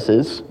individual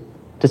services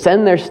to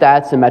send their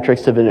stats and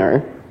metrics to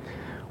Veneur,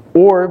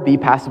 or be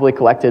passively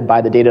collected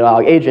by the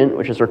Datadog agent,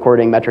 which is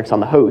recording metrics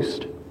on the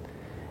host.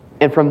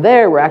 And from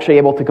there, we're actually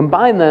able to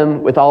combine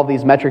them with all of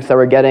these metrics that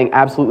we're getting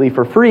absolutely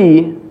for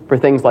free for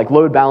things like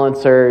load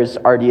balancers,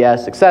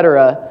 RDS,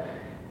 etc.,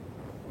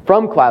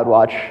 from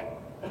CloudWatch,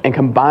 and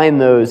combine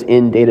those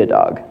in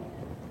Datadog.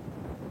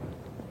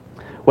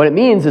 What it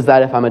means is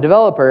that if I'm a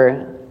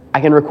developer,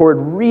 I can record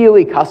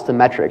really custom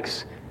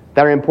metrics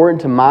that are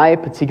important to my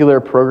particular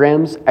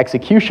program's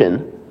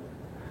execution.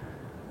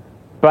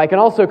 But I can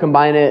also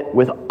combine it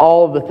with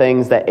all of the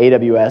things that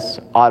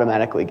AWS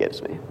automatically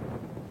gives me.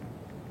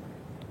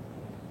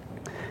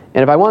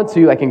 And if I want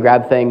to, I can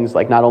grab things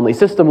like not only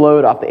system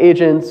load off the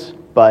agents,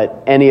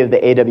 but any of the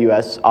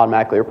AWS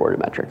automatically reported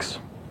metrics.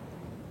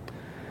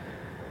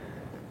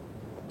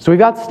 So we've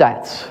got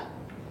stats: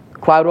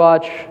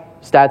 CloudWatch,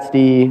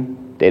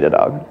 StatsD,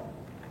 Datadog.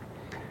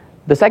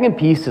 The second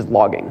piece is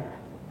logging.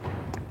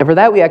 And for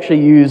that, we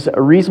actually use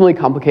a reasonably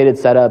complicated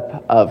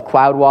setup of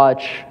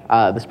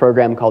CloudWatch, this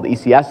program called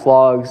ECS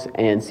logs,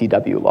 and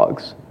CW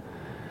logs.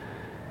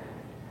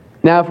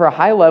 Now, for a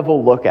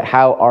high-level look at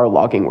how our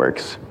logging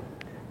works.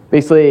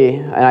 Basically,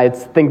 and I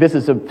think this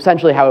is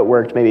essentially how it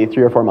worked maybe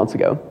 3 or 4 months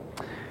ago.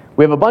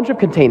 We have a bunch of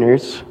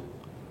containers,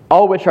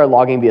 all of which are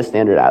logging via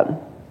standard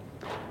out.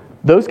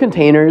 Those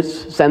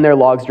containers send their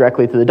logs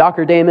directly to the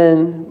Docker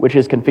daemon, which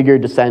is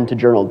configured to send to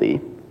journald.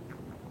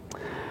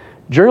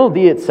 Journald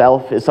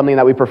itself is something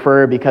that we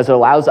prefer because it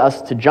allows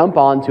us to jump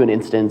onto an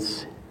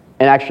instance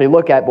and actually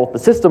look at both the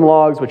system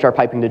logs, which are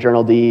piping to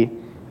journald,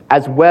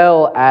 as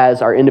well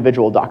as our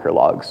individual Docker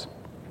logs.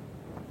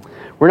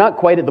 We're not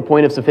quite at the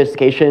point of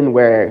sophistication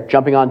where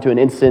jumping onto an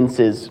instance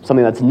is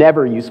something that's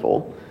never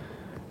useful.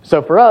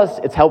 So for us,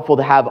 it's helpful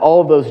to have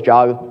all of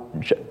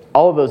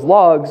those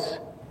logs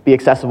be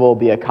accessible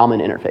via a common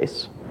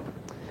interface.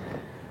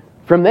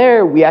 From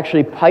there, we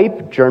actually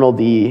pipe journald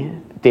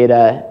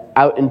data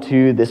out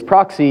into this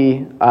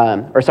proxy,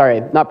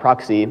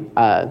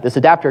 this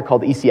adapter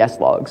called ECS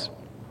logs.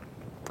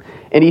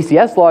 And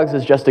ECS logs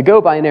is just a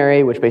Go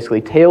binary, which basically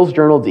tails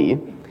journald,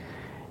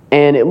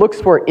 and it looks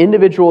for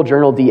individual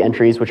journald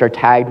entries, which are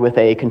tagged with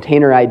a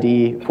container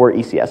ID for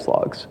ECS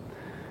logs.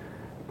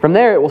 From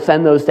there, it will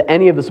send those to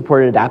any of the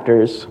supported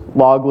adapters: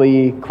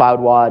 Loggly,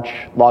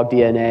 CloudWatch,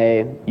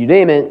 LogDNA, you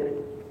name it,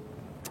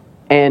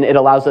 and it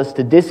allows us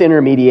to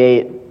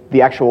disintermediate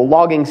the actual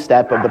logging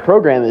step of the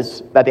program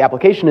that the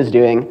application is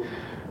doing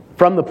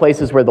from the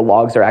places where the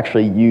logs are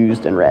actually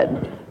used and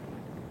read.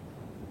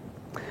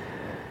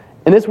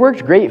 And this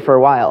worked great for a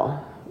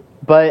while,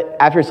 but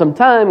after some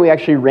time, we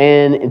actually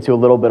ran into a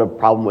little bit of a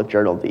problem with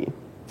journald.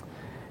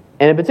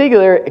 And in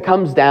particular, it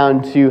comes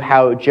down to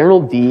how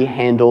journald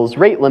handles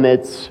rate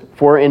limits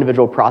for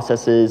individual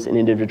processes and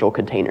individual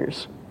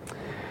containers.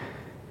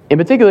 In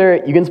particular,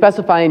 you can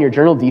specify in your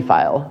journald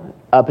file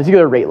a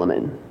particular rate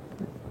limit.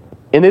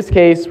 In this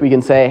case, we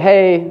can say,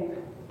 hey,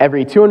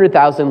 every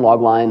 200,000 log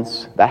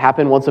lines that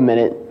happen once a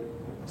minute,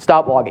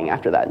 stop logging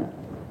after that.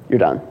 You're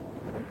done.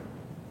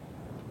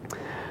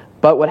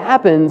 But what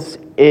happens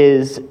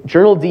is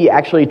journald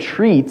actually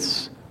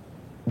treats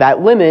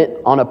that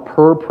limit on a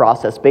per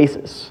process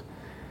basis.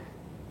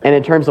 And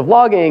in terms of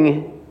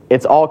logging,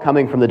 it's all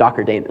coming from the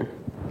Docker daemon.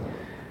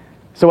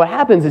 So what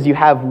happens is you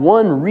have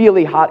one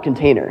really hot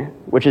container,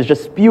 which is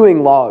just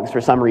spewing logs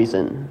for some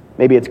reason.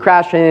 Maybe it's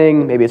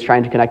crashing, maybe it's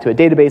trying to connect to a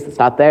database that's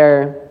not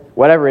there,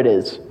 whatever it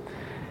is.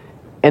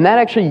 And that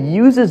actually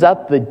uses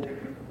up the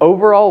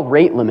overall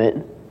rate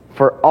limit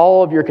for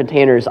all of your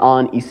containers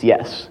on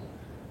ECS.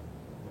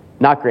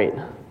 Not great.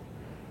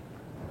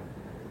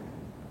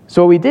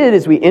 So what we did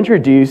is we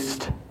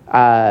introduced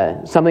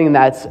something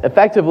that's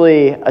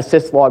effectively a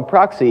syslog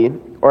proxy,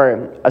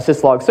 or a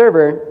syslog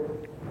server,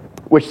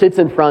 which sits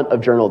in front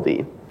of journald.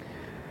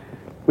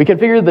 We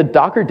configured the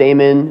Docker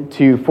daemon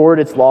to forward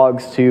its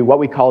logs to what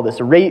we call this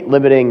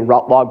rate-limiting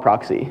log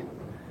proxy.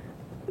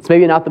 It's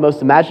maybe not the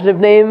most imaginative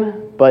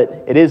name,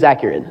 but it is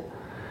accurate.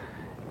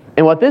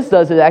 And what this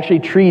does is it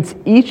actually treats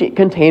each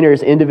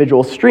container's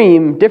individual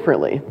stream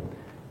differently.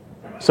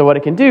 So what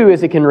it can do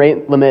is it can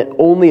rate limit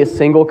only a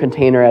single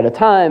container at a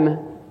time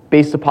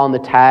based upon the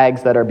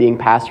tags that are being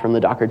passed from the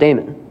Docker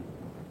daemon.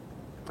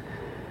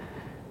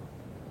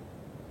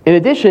 In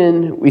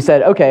addition, we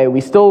said, okay,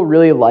 we still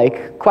really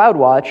like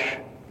CloudWatch.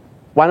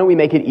 Why don't we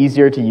make it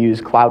easier to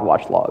use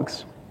CloudWatch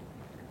logs?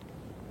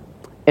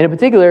 And in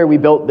particular, we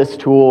built this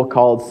tool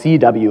called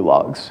CW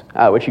logs,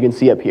 which you can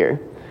see up here.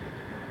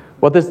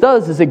 What this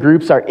does is it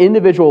groups our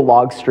individual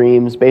log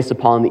streams based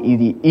upon the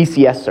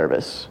ECS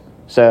service.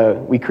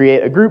 So we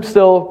create a group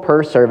still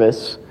per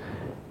service,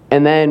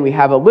 and then we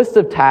have a list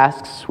of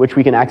tasks which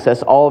we can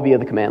access all via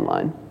the command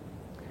line.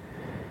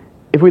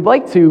 If we'd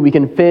like to, we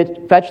can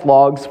fetch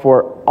logs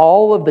for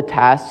all of the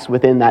tasks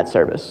within that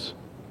service.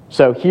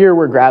 So here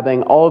we're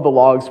grabbing all of the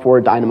logs for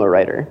Dynamo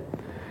Writer.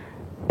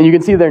 And you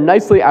can see they're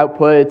nicely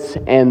output,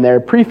 and they're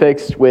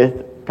prefixed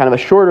with kind of a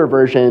shorter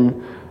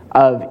version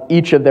of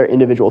each of their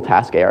individual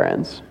task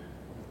ARNs.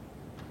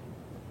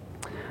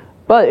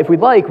 But if we'd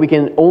like, we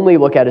can only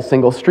look at a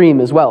single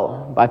stream as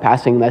well by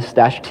passing this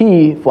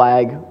 -t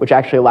flag, which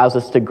actually allows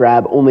us to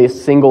grab only a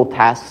single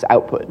task's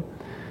output.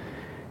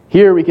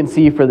 Here we can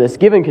see for this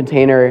given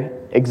container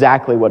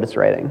exactly what it's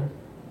writing.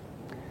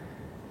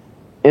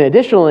 And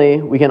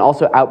additionally, we can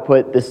also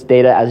output this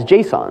data as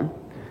JSON.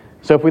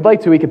 So if we'd like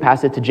to, we could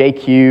pass it to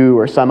JQ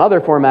or some other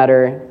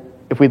formatter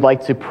if we'd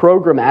like to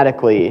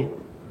programmatically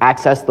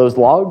access those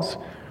logs,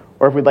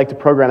 or if we'd like to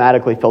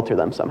programmatically filter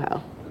them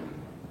somehow.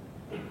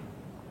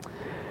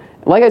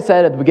 Like I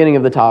said at the beginning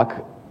of the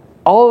talk,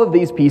 all of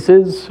these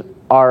pieces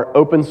are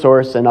open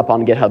source and up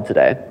on GitHub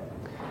today.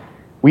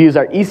 We use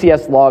our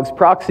ECS logs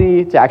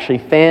proxy to actually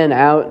fan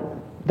out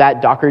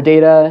that Docker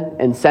data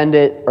and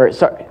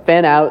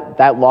fan out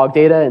that log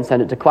data and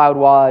send it to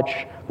CloudWatch,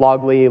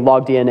 Loggly,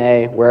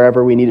 LogDNA,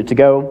 wherever we need it to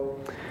go.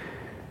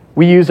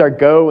 We use our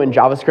Go and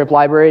JavaScript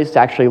libraries to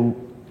actually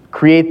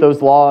create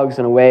those logs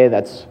in a way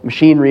that's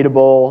machine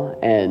readable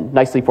and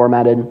nicely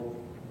formatted.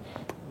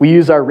 We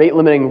use our rate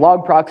limiting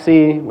log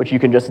proxy, which you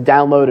can just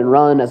download and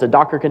run as a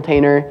Docker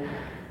container,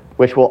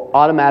 which will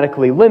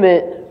automatically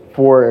limit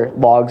for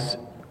logs,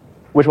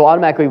 which will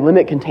automatically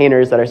limit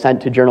containers that are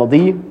sent to journald.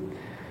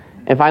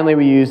 And finally,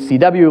 we use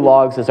CW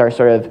logs as our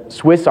sort of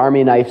Swiss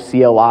Army knife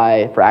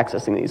CLI for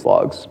accessing these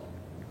logs.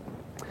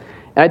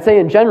 And I'd say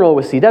in general,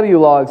 with CW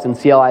logs and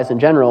CLIs in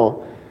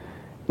general,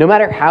 no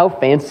matter how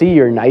fancy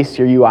or nice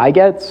your UI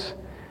gets,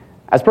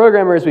 as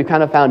programmers, we've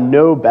kind of found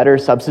no better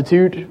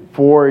substitute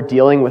for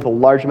dealing with a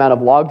large amount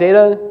of log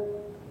data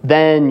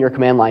than your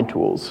command line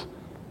tools.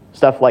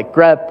 Stuff like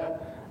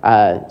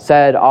grep,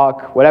 sed,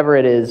 awk, whatever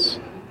it is.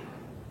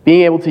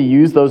 Being able to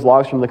use those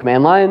logs from the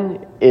command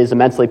line is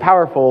immensely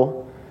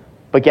powerful,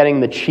 but getting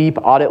the cheap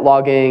audit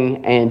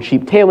logging and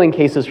cheap tailing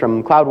cases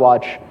from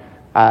CloudWatch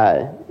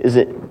is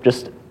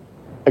just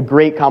a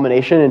great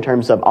combination in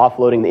terms of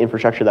offloading the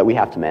infrastructure that we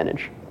have to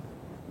manage.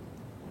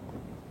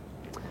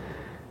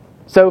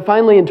 So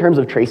finally, in terms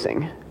of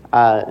tracing,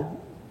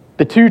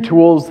 the two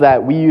tools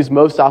that we use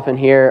most often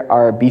here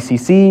are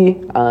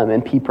BCC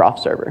and pprof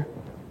server.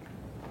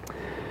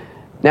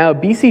 Now,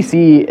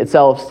 BCC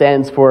itself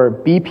stands for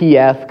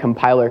BPF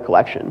Compiler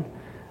Collection,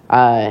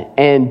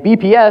 and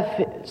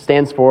BPF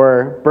stands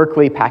for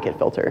Berkeley Packet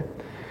Filter.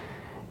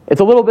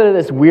 It's a little bit of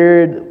this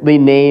weirdly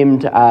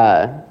named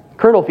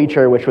kernel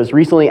feature which was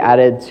recently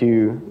added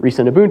to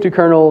recent Ubuntu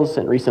kernels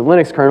and recent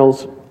Linux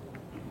kernels,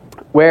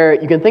 where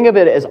you can think of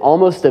it as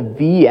almost a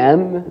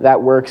VM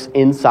that works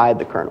inside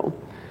the kernel.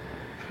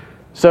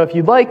 So if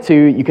you'd like to,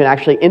 you can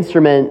actually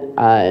instrument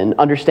and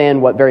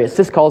understand what various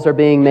syscalls are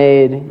being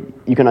made.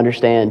 You can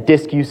understand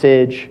disk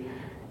usage.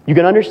 You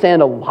can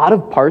understand a lot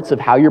of parts of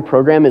how your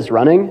program is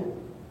running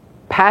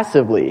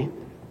passively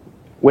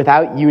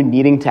without you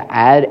needing to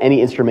add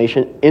any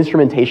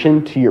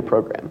instrumentation to your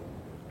program.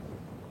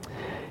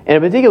 And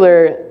in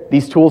particular,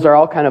 these tools are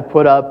all kind of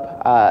put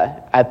up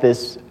at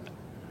this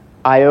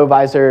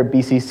IOVisor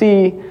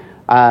BCC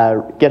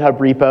GitHub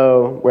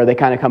repo where they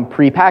kind of come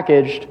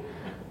pre-packaged.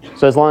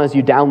 So as long as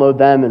you download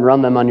them and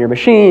run them on your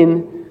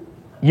machine,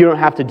 you don't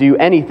have to do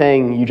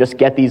anything. You just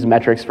get these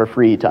metrics for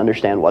free to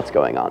understand what's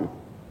going on.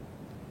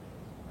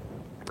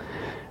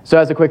 So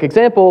as a quick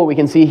example, we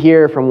can see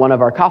here from one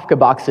of our Kafka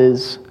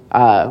boxes,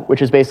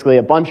 which is basically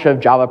a bunch of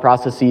Java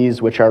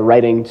processes which are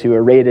writing to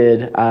a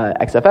rated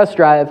XFS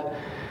drive.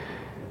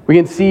 We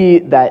can see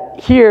that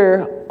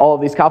here, all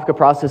of these Kafka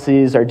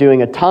processes are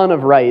doing a ton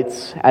of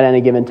writes at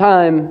any given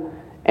time,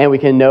 and we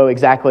can know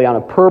exactly on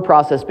a per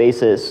process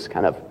basis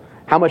kind of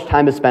how much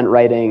time is spent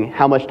writing,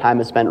 how much time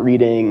is spent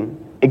reading,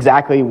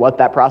 exactly what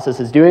that process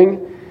is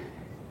doing.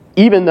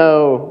 Even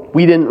though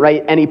we didn't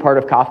write any part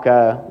of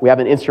Kafka, we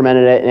haven't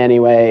instrumented it in any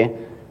way,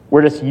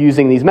 we're just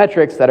using these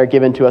metrics that are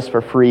given to us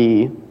for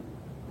free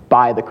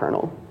by the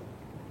kernel.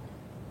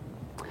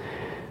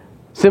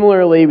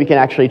 Similarly, we can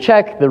actually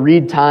check the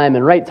read time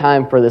and write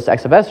time for this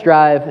XFS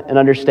drive and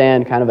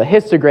understand kind of a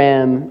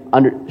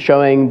histogram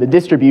showing the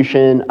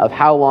distribution of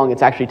how long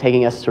it's actually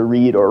taking us to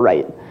read or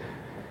write.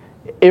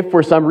 If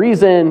for some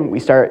reason we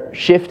start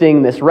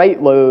shifting this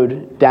write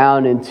load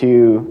down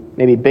into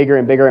maybe bigger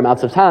and bigger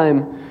amounts of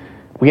time,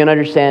 we can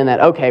understand that,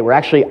 okay, we're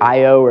actually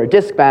I/O or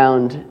disk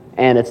bound,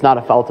 and it's not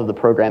a fault of the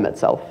program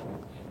itself.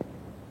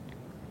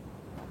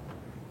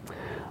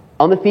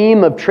 On the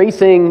theme of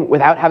tracing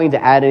without having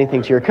to add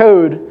anything to your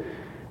code,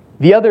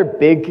 the other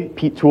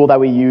big tool that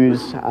we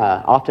use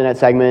often at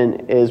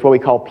Segment is what we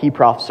call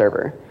pprof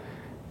server.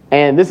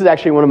 And this is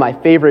actually one of my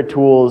favorite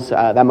tools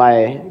that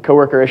my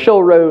coworker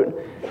Ashil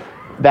wrote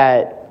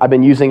that I've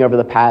been using over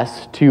the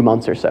past 2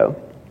 months or so.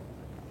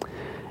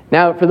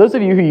 Now, for those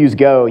of you who use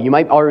Go, you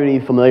might already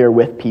be familiar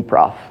with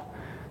pprof.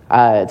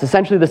 It's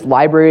essentially this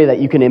library that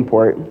you can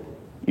import.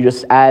 You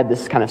just add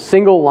this kind of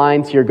single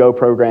line to your Go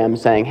program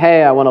saying,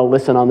 hey, I want to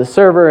listen on this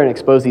server and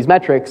expose these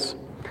metrics.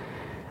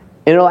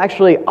 And it'll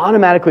actually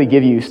automatically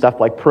give you stuff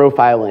like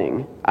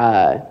profiling,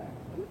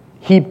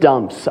 heap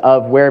dumps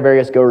of where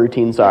various Go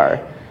routines are.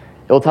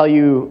 It'll tell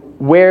you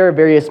where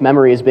various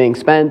memory is being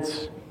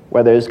spent,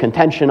 where there's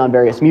contention on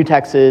various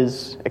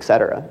mutexes,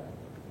 etc.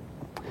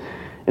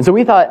 And so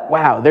we thought,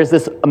 wow, there's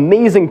this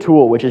amazing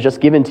tool which is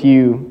just given to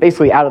you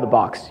basically out of the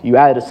box. You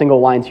add a single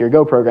line to your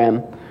Go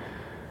program.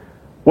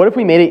 What if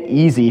we made it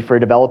easy for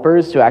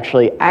developers to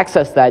actually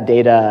access that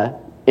data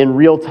in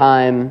real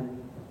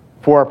time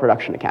for a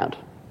production account?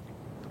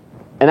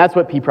 And that's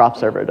what pprof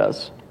server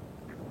does.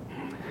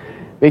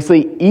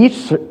 Basically,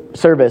 each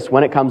service,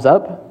 when it comes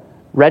up,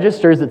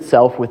 registers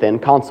itself within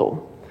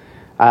Consul,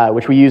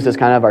 which we use as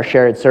kind of our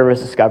shared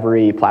service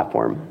discovery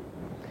platform.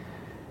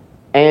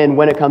 And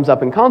when it comes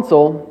up in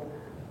Consul,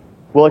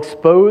 we'll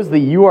expose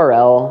the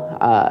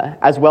URL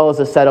as well as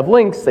a set of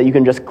links that you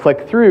can just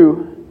click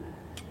through,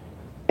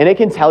 and it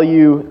can tell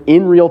you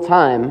in real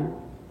time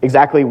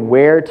exactly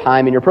where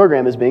time in your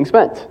program is being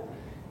spent.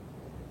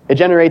 It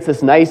generates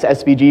this nice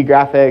SVG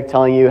graphic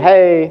telling you,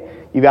 hey,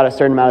 you've got a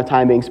certain amount of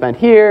time being spent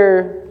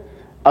here.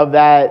 Of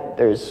that,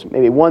 there's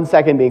maybe 1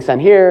 second being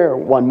sent here, or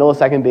 1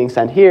 millisecond being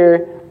sent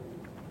here.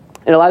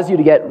 It allows you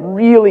to get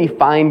really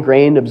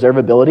fine-grained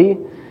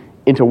observability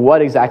into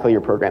what exactly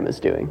your program is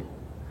doing.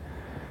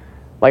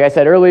 Like I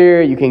said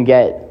earlier, you can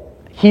get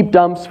heap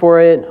dumps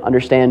for it,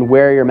 understand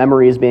where your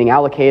memory is being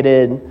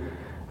allocated,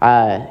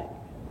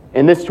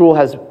 and this tool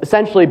has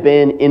essentially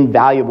been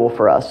invaluable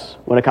for us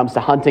when it comes to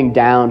hunting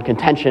down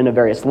contention of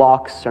various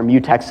locks or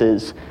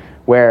mutexes,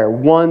 where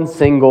one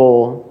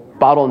single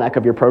bottleneck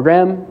of your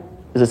program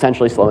is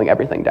essentially slowing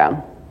everything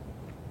down.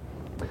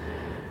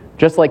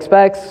 Just like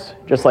Specs,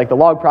 just like the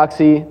log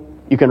proxy,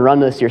 you can run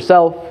this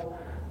yourself.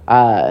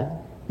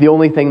 The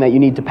only thing that you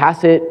need to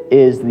pass it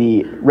is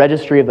the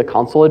registry of the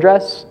console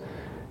address,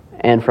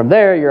 and from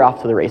there, you're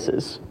off to the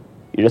races.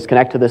 You just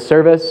connect to this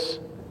service,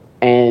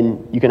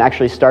 and you can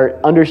actually start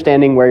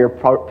understanding where your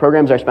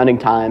programs are spending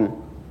time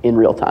in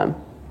real time.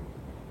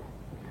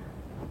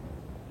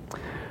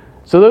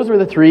 So those were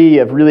the three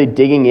of really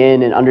digging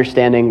in and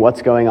understanding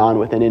what's going on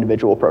with an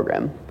individual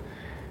program.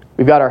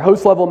 We've got our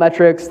host level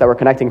metrics that we're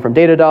connecting from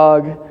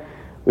Datadog.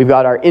 We've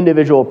got our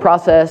individual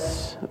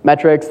process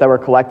metrics that we're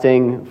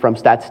collecting from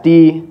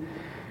StatsD.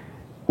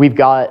 We've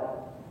got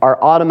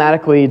our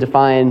automatically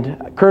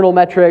defined kernel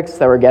metrics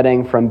that we're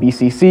getting from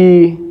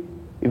BCC.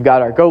 We've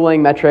got our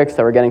Golang metrics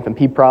that we're getting from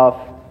pprof.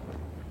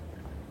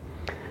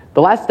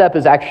 The last step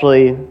is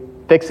actually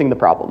fixing the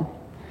problem.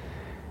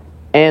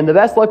 And the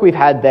best luck we've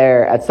had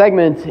there at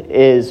Segment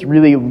is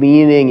really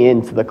leaning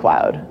into the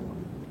cloud.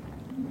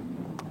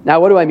 Now,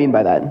 what do I mean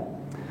by that?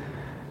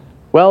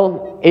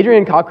 Well,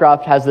 Adrian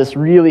Cockcroft has this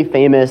really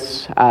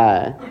famous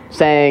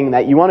saying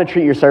that you want to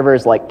treat your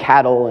servers like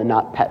cattle and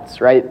not pets,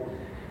 right?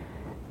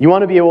 You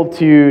want to be able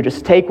to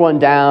just take one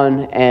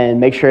down and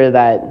make sure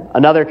that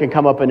another can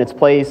come up in its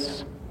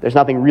place. There's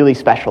nothing really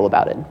special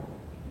about it.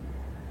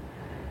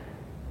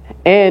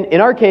 And in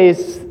our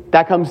case,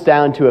 that comes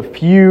down to a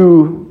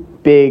few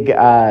big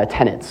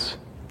tenets.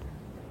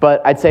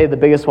 But I'd say the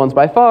biggest ones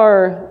by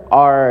far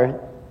are,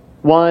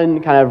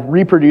 one, kind of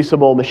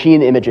reproducible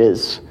machine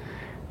images,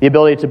 the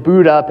ability to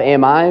boot up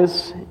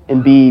AMIs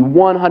and be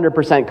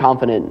 100%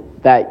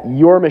 confident that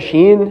your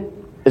machine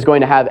is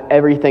going to have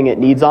everything it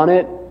needs on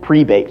it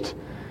pre-baked.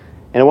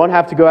 And it won't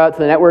have to go out to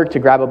the network to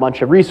grab a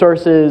bunch of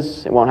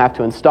resources. It won't have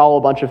to install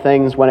a bunch of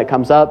things when it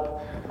comes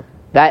up.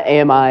 That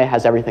AMI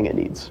has everything it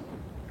needs.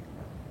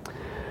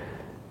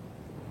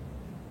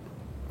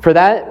 For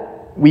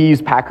that, we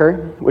use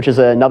Packer, which is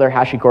another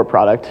HashiCorp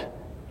product.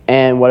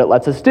 And what it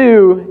lets us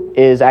do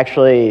is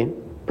actually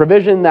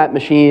provision that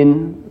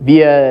machine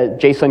via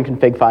JSON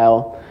config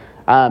file,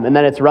 and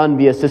then it's run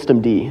via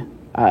systemd.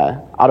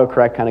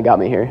 Autocorrect kind of got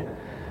me here.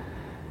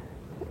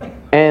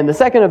 And the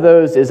second of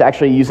those is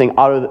actually using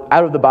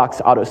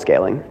out-of-the-box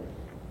auto-scaling.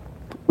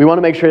 We want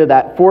to make sure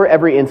that for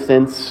every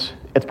instance,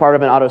 it's part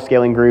of an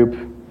auto-scaling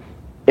group.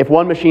 If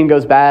one machine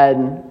goes bad,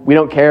 we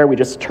don't care, we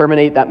just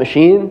terminate that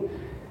machine,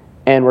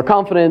 and we're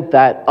confident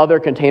that other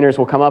containers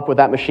will come up with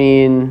that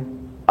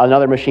machine,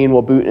 another machine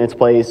will boot in its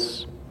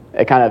place.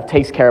 It kind of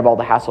takes care of all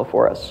the hassle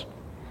for us.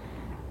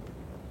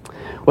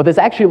 What this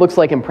actually looks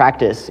like in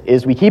practice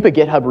is we keep a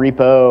GitHub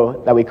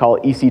repo that we call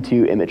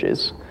EC2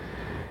 images.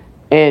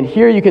 And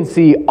here you can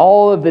see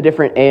all of the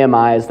different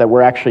AMIs that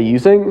we're actually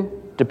using,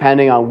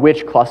 depending on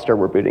which cluster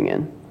we're booting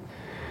in.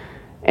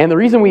 And the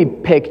reason we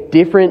pick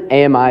different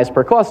AMIs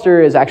per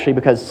cluster is actually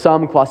because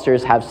some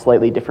clusters have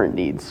slightly different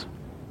needs.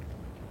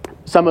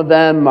 Some of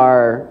them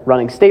are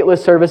running stateless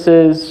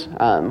services,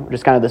 which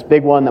is kind of this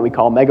big one that we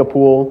call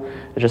Megapool.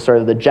 It's just sort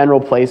of the general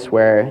place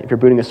where if you're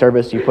booting a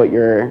service, you put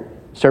your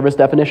service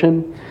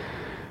definition.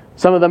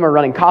 Some of them are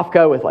running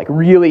Kafka with like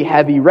really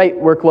heavy write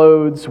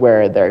workloads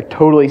where they're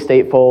totally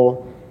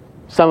stateful.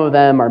 Some of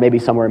them are maybe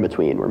somewhere in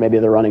between, where maybe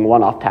they're running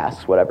one-off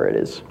tasks, whatever it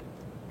is.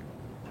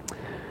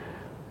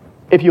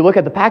 If you look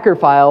at the Packer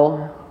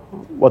file,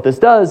 what this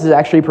does is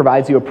actually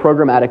provides you a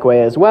programmatic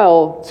way as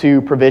well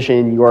to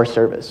provision your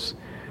service.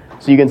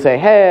 So you can say,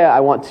 hey, I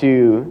want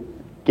to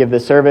give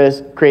this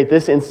service, create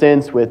this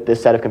instance with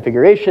this set of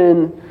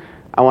configuration.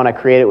 I want to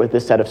create it with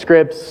this set of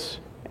scripts,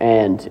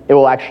 and it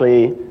will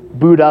actually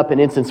boot up an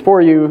instance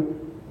for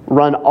you,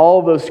 run all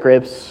of those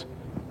scripts,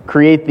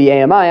 create the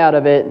AMI out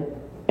of it,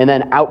 and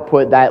then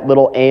output that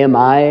little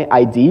AMI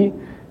ID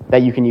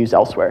that you can use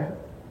elsewhere.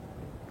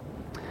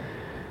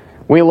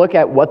 When we look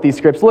at what these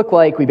scripts look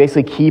like, we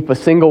basically keep a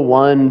single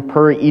one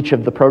per each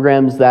of the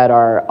programs that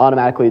are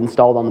automatically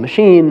installed on the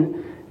machine,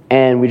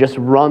 and we just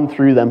run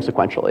through them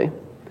sequentially.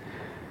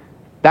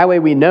 That way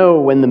we know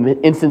when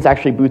the instance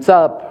actually boots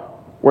up,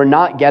 we're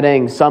not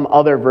getting some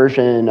other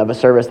version of a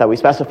service that we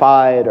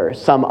specified or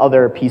some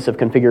other piece of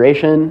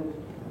configuration.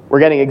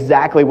 We're getting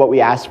exactly what we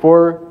asked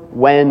for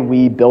when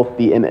we built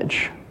the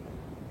image.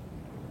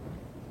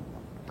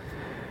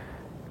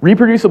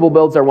 Reproducible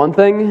builds are one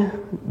thing.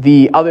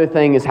 The other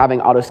thing is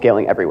having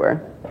auto-scaling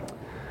everywhere.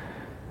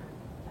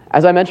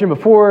 As I mentioned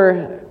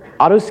before,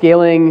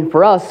 auto-scaling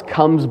for us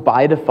comes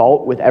by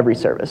default with every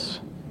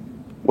service.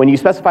 When you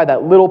specify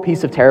that little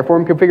piece of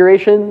Terraform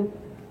configuration,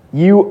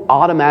 you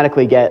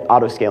automatically get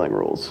auto-scaling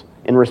rules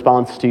in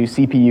response to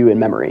CPU and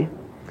memory.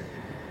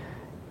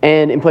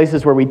 And in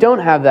places where we don't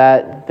have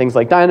that, things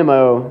like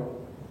Dynamo,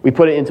 we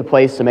put it into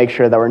place to make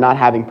sure that we're not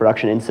having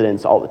production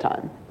incidents all the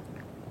time.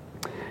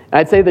 And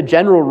I'd say the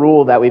general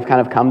rule that we've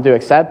kind of come to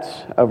accept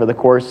over the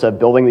course of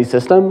building these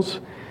systems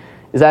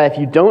is that if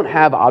you don't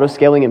have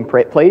auto-scaling in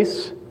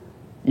place,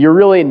 you're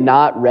really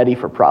not ready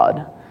for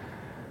prod.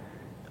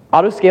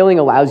 Auto-scaling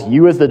allows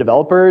you as the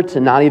developer to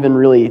not even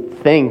really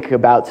think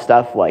about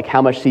stuff like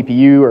how much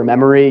CPU or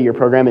memory your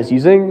program is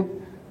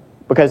using,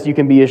 because you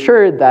can be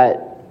assured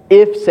that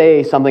if,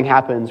 say, something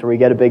happens where we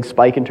get a big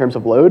spike in terms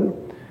of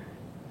load,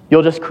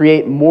 you'll just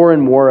create more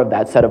and more of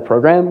that set of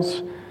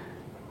programs,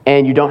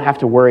 and you don't have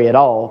to worry at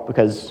all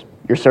because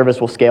your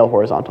service will scale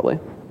horizontally.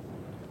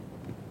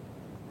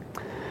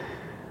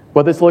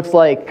 What this looks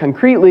like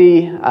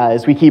concretely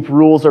is we keep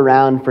rules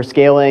around for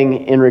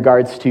scaling in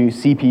regards to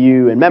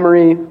CPU and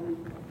memory.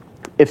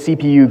 If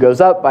CPU goes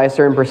up by a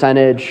certain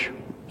percentage,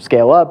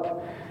 scale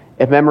up.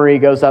 If memory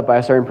goes up by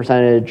a certain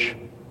percentage,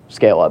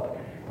 scale up.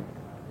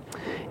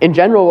 In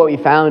general, what we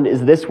found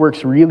is this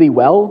works really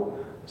well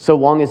so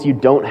long as you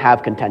don't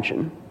have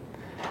contention.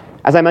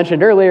 As I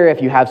mentioned earlier,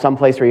 if you have some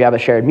place where you have a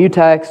shared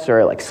mutex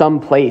or like some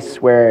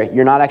place where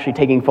you're not actually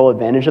taking full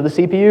advantage of the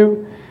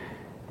CPU,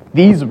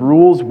 these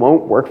rules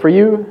won't work for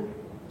you,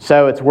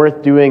 so it's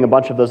worth doing a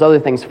bunch of those other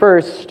things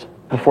first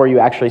before you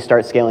actually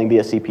start scaling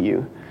via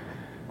CPU.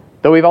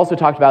 Though we've also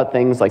talked about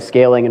things like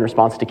scaling in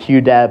response to queue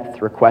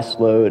depth, request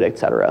load,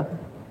 etc.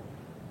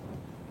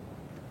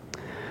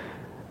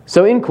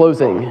 So in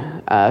closing,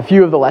 a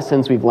few of the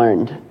lessons we've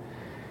learned.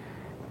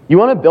 You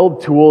want to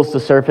build tools to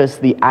surface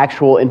the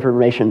actual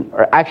information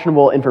or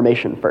actionable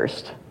information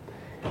first.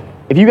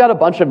 If you got a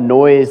bunch of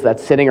noise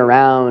that's sitting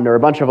around or a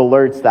bunch of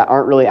alerts that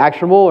aren't really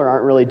actionable or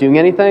aren't really doing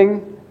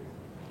anything,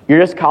 you're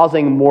just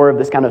causing more of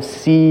this kind of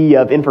sea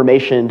of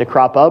information to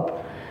crop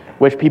up,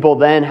 which people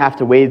then have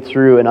to wade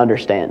through and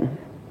understand.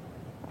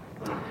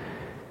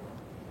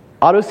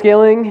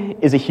 Auto-scaling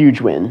is a huge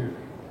win.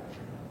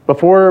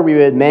 Before, we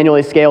would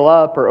manually scale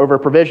up or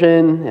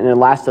over-provision, and it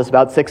lasts us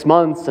about 6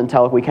 months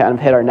until we kind of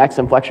hit our next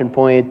inflection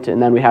point,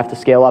 and then we have to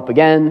scale up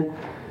again.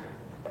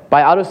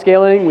 By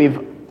auto-scaling,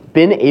 we've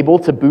been able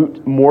to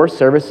boot more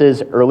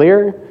services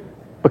earlier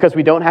because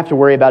we don't have to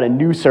worry about a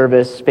new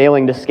service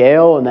failing to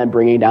scale and then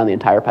bringing down the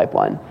entire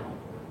pipeline.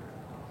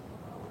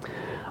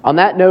 On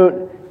that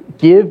note,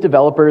 give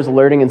developers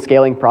alerting and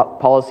scaling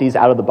policies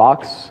out of the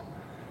box.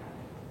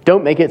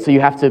 Don't make it so you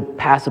have to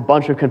pass a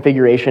bunch of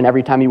configuration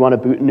every time you want to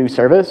boot a new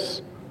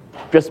service.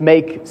 Just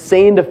make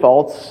sane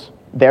defaults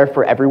there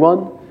for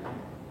everyone.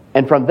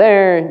 And from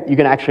there, you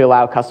can actually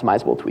allow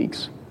customizable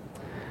tweaks.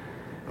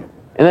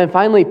 And then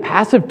finally,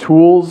 passive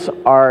tools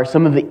are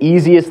some of the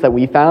easiest that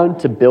we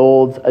found to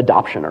build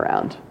adoption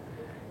around.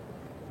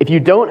 If you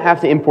don't have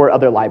to import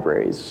other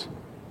libraries,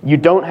 you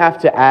don't have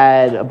to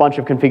add a bunch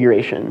of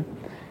configuration,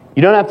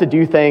 you don't have to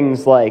do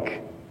things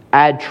like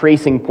add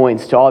tracing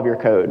points to all of your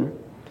code.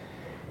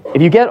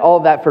 If you get all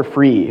of that for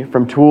free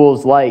from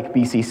tools like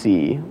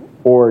BCC,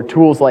 or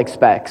tools like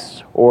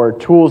Specs, or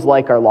tools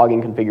like our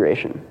logging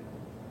configuration,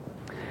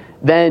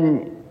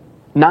 then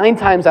 9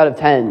 times out of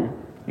 10,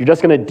 you're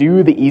just going to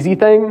do the easy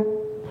thing,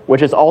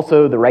 which is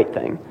also the right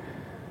thing.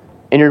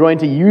 And you're going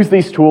to use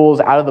these tools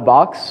out of the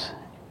box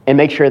and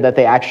make sure that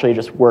they actually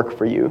just work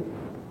for you.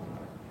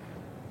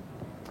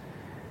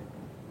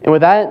 And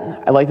with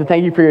that, I'd like to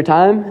thank you for your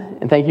time,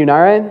 and thank you,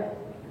 Nare.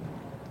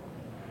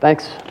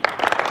 Thanks.